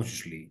it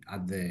consciously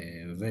at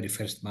the very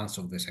first months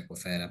of the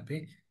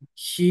psychotherapy,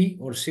 he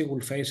or she will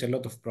face a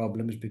lot of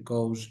problems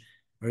because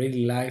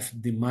real life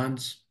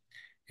demands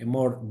a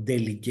more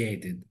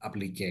delegated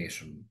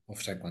application of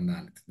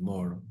psychoanalysis,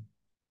 more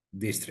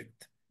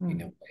district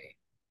in a way.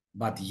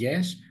 But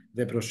yes,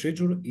 the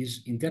procedure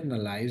is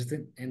internalized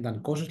and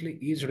unconsciously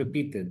is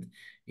repeated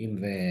on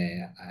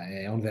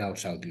the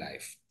outside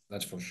life.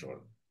 That's for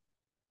sure.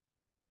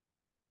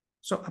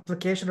 So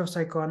application of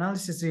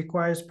psychoanalysis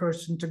requires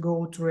person to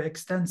go through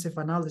extensive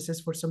analysis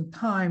for some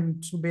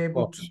time to be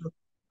able to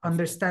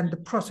understand the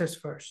process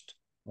first.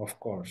 Of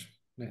course.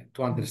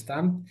 To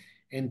understand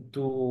and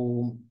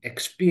to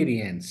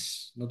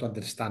experience, not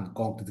understand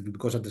cognitively,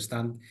 because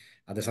understanding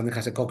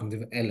has a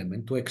cognitive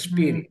element, to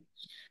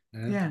experience.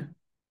 Yeah.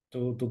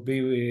 To be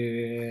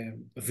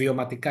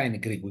βιωματικά in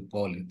Greek we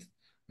call it,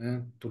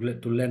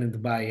 to learn it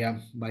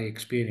by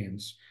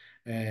experience.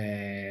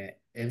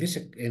 And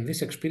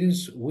this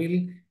experience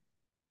will,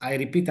 I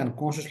repeat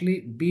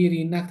unconsciously, be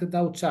reenacted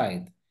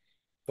outside.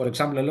 For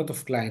example, a lot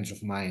of clients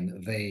of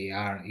mine, they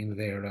are in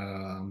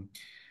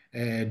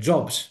their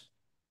jobs.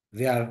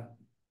 They are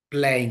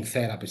playing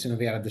therapists and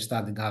they are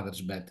understanding others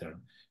better.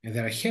 And they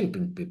are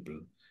helping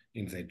people.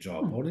 in their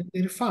job or in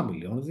their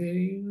family or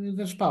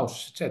their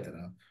spouse,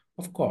 etc.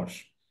 Of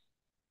course.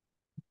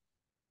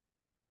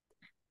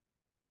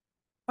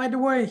 By the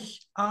way,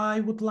 I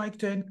would like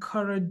to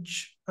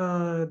encourage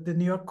the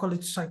New York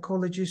College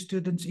psychology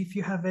students, if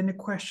you have any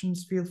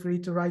questions, feel free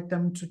to write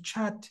them to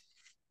chat.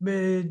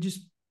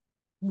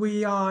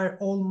 We are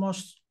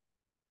almost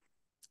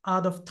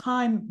out of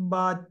time,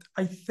 but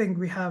I think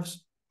we have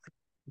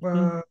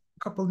a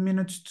couple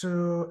minutes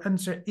to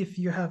answer if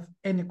you have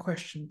any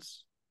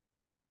questions.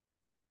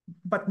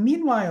 But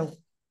meanwhile,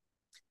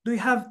 do you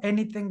have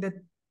anything that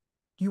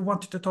you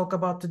wanted to talk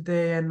about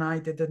today and I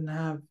didn't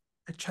have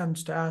a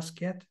chance to ask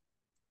yet?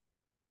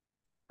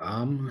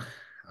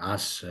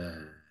 As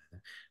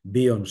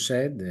Bion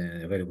said,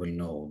 a very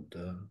well-known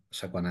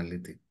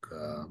psychoanalytic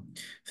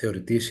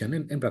theoretician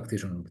and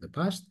practitioner of the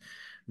past,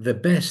 the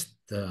best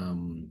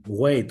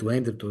way to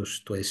enter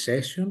to a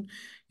session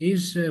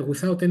is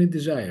without any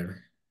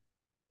desire.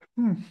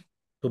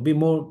 To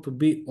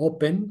be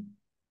open,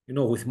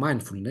 with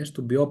mindfulness,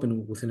 to be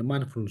open within a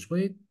mindfulness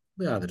way,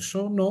 the others.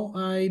 So no,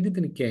 I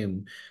didn't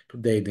came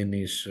today,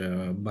 Deniz,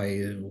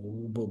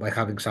 by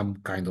having some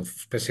kind of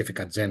specific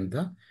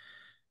agenda.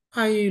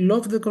 I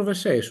love the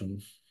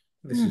conversation.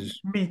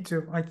 Me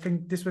too. I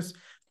think this was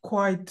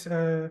quite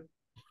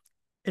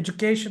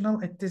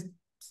educational, at the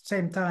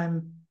same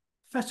time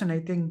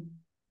fascinating.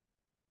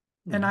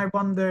 And I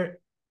wonder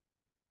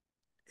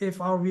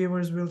if our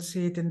viewers will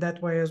see it in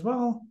that way as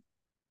well.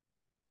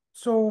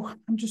 So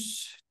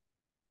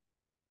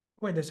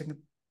wait a second.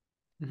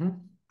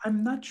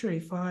 I'm not sure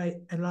if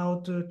I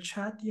allowed to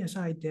chat. Yes,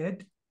 I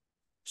did.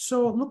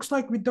 So it looks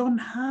like we don't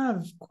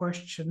have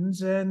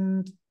questions,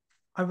 and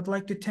I would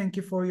like to thank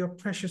you for your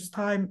precious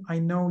time. I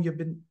know you've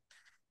been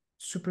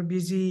super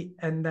busy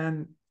and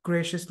then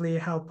graciously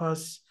help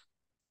us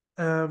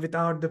with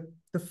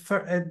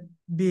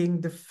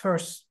being the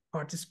first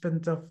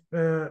participant of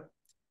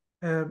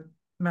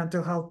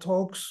mental health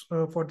talks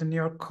for the New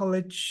York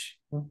College.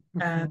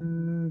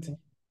 And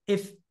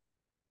if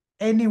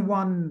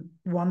anyone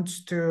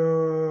wants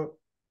to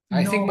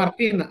I think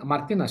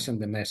Martina sent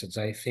the message,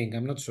 I think.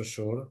 I'm not so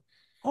sure.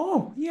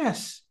 Oh,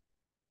 yes.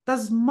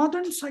 Does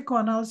modern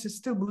psychoanalysis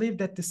still believe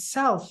that the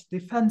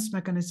self-defense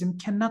mechanism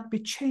cannot be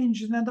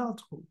changed in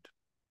adulthood?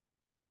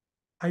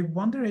 I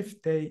wonder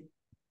if they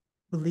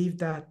believe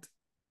that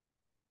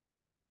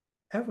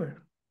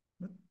ever.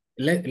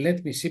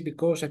 Let me see,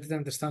 because I didn't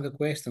understand the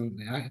question.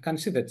 I can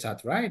see the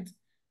chat, right?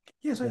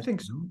 Yes, I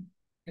think so.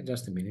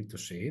 Just a minute to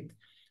see it.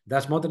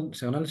 Does modern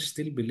psychoanalysis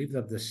still believe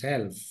that the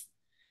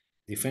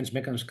self-defense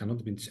mechanism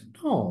cannot be changed?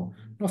 No,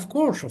 of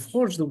course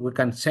we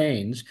can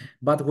change,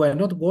 but we're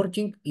not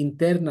working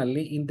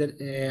internally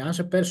as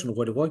a person.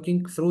 We're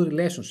working through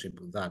relationship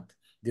with that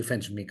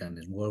defense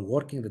mechanism. We're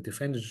working the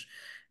defense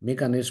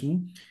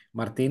mechanism,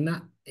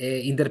 Martina,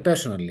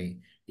 interpersonally,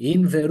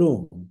 in the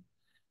room.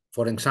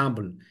 For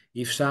example,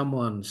 if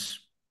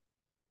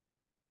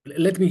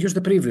let me use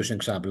the previous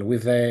example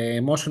with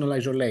emotional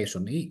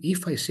isolation.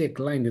 If I see a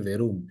client in the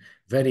room,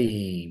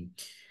 very,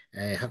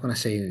 how can I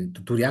say,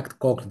 to react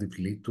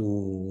cognitively,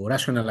 to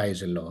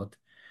rationalize a lot,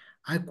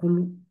 I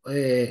could,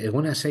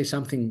 when I say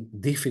something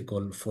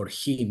difficult for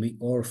him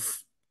or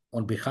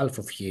on behalf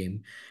of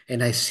him,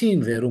 and I see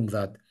in the room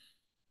that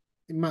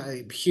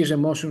his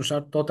emotions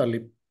are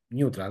totally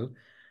neutral,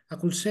 I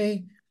could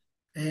say,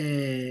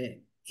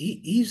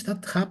 is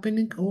that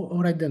happening,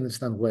 or I don't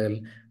understand well?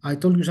 I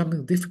told you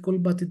something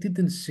difficult, but it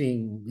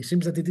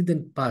seems that it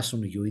didn't pass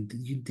on you. It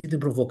didn't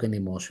provoke any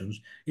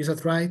emotions. Is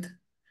that right?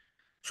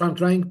 So I'm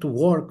trying to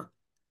work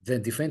the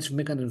defense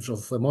mechanisms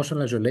of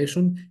emotional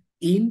isolation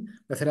in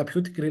the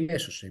therapeutic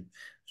relationship.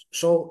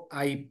 So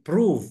I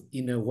prove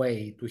in a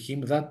way to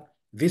him that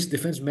this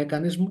defense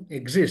mechanism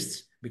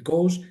exists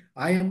because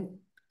I am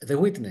the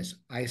witness.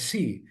 I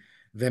see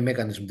the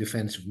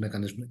defensive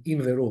mechanism in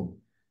the room.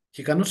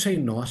 He cannot say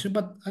no. I said,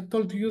 but I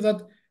told you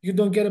that you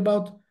don't care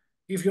about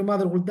if your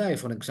mother will die,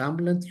 for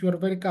example, and you are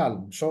very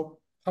calm. So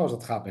how is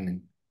that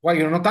happening? Why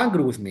you're not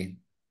angry with me,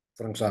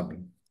 for example?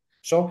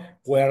 So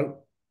we're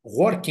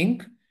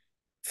working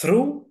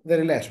through the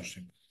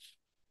relationship.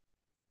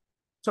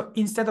 So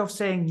instead of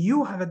saying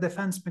you have a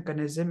defense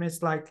mechanism,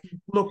 it's like,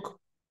 look,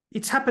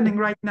 it's happening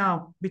right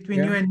now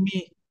between you and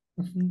me.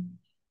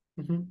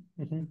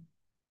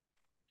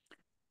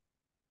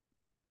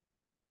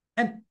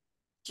 And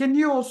can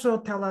you also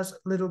tell us a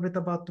little bit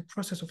about the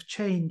process of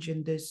change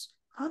in this?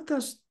 How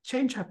does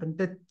change happen?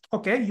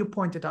 Okay, you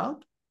pointed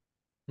out.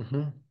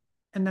 And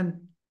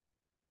then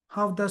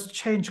how does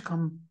change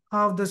come?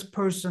 How does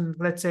person,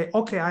 let's say,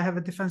 okay, I have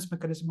a defense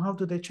mechanism. How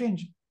do they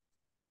change?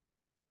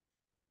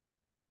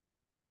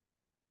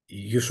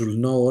 You should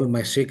know all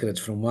my secrets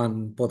from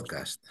one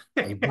podcast.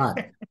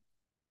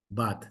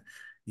 But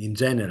in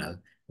general,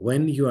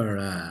 when you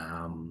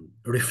are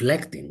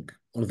reflecting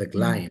on the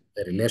client,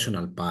 the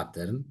relational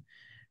pattern,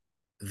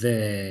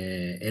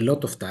 a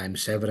lot of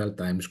times, several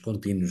times,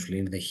 continuously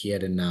in the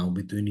here and now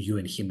between you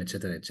and him,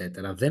 etc.,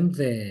 then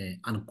the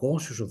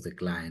unconscious of the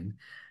client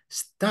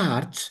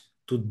starts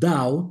to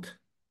doubt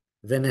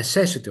the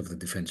necessity of the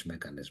defense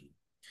mechanism.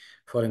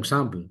 For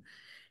example,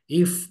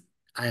 if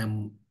I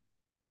am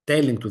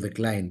telling to the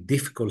client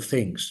difficult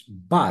things,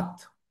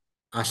 but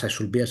as I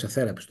should be as a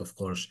therapist, of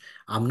course,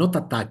 I'm not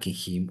attacking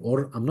him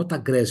or I'm not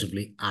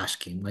aggressively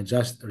asking, I'm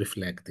just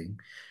reflecting.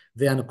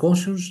 The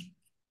unconscious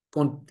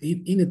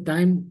in a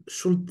time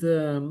should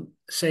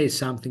say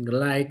something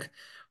like,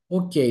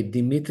 okay,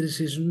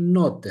 Dimitris is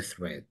not a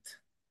threat.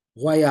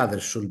 Why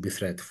others should be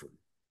threatful?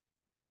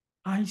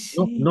 I Not,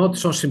 see. not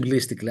so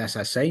simplistically as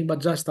I say, but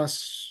just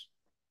as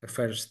a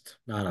first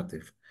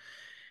narrative.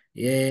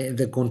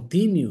 The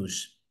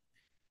continuous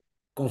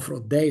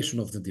confrontation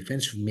of the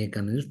defensive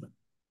mechanism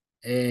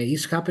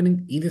is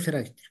happening in the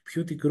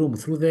therapeutic room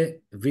through the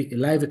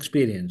live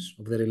experience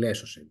of the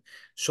relationship.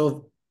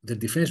 So the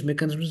defense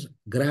mechanisms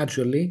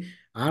gradually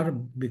are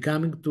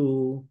becoming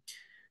to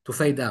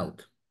fade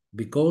out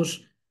because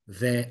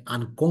the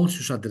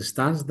unconscious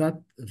understands that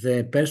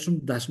the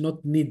person does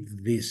not need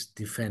these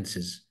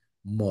defenses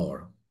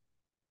more.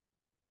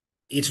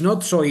 It's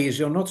not so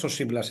easy or not so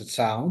simple as it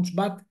sounds,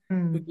 but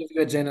to give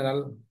you a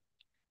general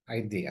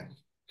idea.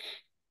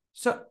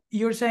 So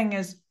you're saying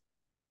is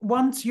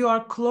once you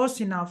are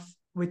close enough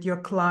with your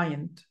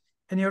client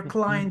and your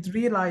client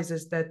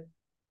realizes that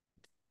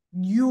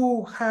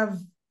you have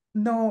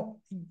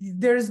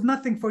there is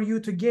nothing for you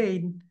to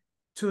gain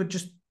to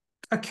just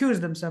accuse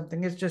them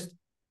something. It's just,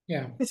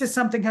 this is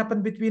something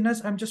happened between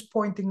us. I'm just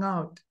pointing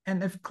out.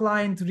 And if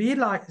client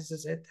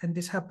realizes it and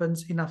this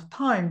happens enough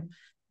time,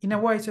 in a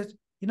way says,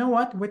 you know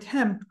what, with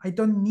him, I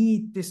don't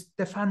need this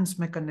defense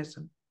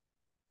mechanism.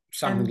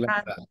 Something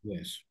like that,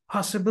 yes.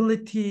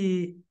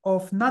 Possibility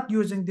of not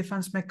using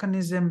defense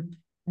mechanism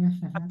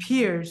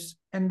appears,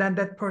 and then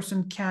that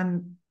person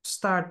can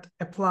start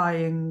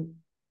applying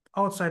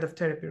outside of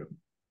therapy room.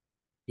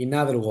 In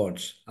other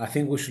words, I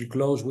think we should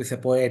close with a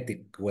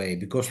poetic way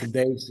because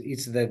today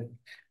it's the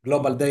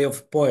global day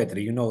of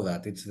poetry. You know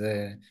that. It's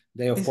the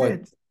day of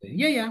poetry.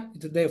 Yeah,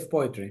 it's the day of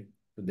poetry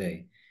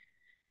today.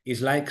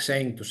 It's like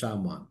saying to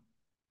someone,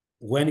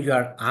 when you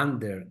are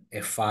under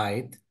a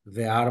fight,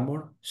 the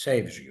armor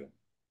saves you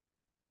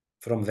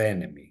from the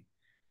enemy.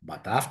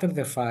 But after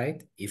the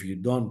fight, if you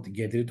don't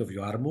get rid of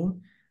your armor,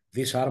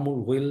 this armor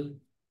will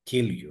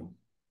kill you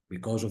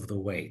because of the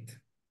weight.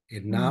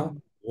 And now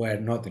we're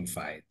not in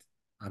fight,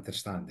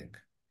 understanding.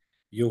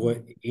 You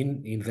were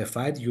in the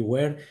fight you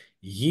were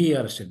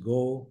years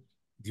ago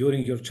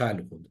during your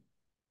childhood,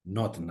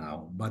 not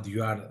now, but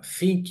you are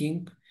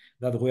thinking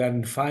that we are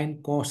in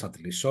fight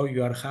constantly. So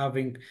you are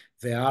having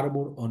the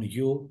armor on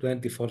you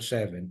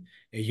 24/7,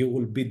 and you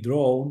will be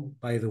drawn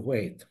by the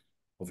weight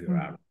of your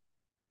armor.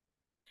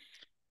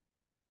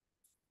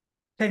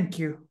 Thank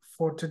you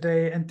for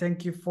today, and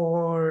thank you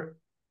for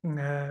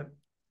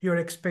your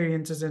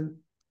experiences and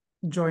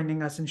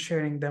joining us and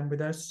sharing them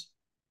with us.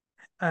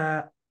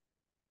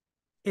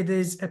 It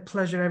is a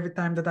pleasure every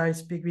time that I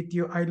speak with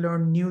you. I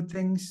learn new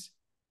things.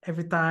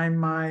 Every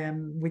time I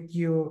am with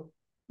you,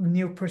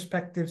 new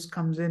perspectives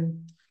comes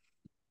in.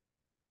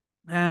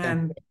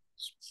 And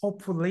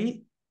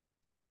hopefully,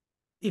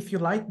 if you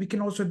like, we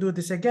can also do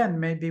this again.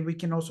 Maybe we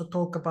can also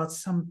talk about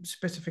some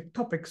specific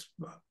topics.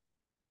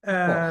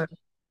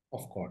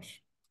 Of course.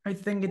 I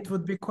think it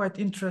would be quite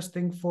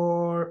interesting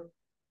for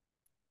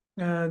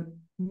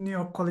New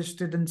York college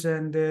students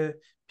and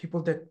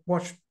people that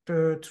watch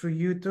through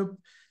YouTube.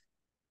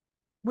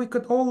 We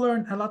could all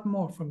learn a lot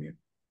more from you.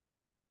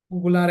 We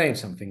will arrange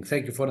something.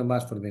 Thank you very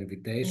much for the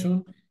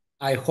invitation.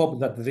 I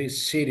hope that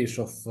this series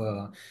of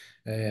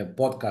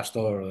podcast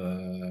or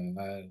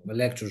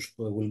lectures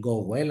will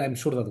go well. I'm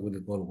sure that will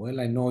go well.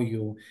 I know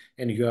you,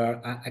 and you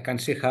are. I can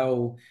see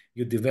how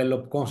you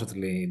develop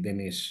constantly,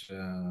 Deniz.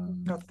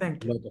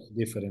 Thank you. A lot of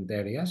different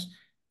areas.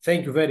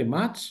 Thank you very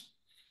much.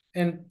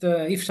 And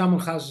if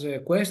someone has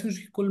questions,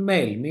 you could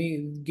mail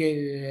me.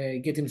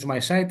 Get into my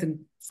site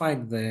and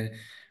find the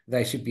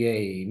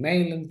ICPA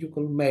email, and you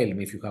can mail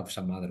me if you have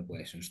some other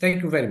questions.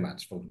 Thank you very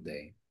much for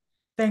today.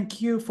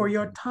 Thank you for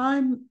your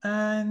time,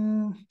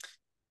 and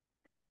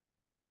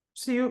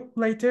see you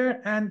later.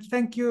 And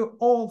thank you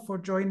all for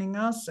joining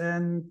us,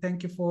 and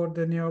thank you for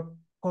the New York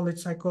College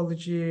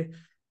Psychology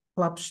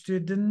Club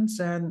students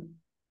and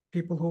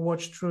people who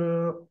watch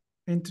through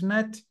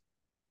internet.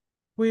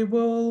 We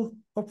will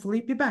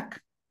hopefully be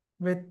back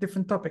with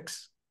different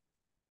topics.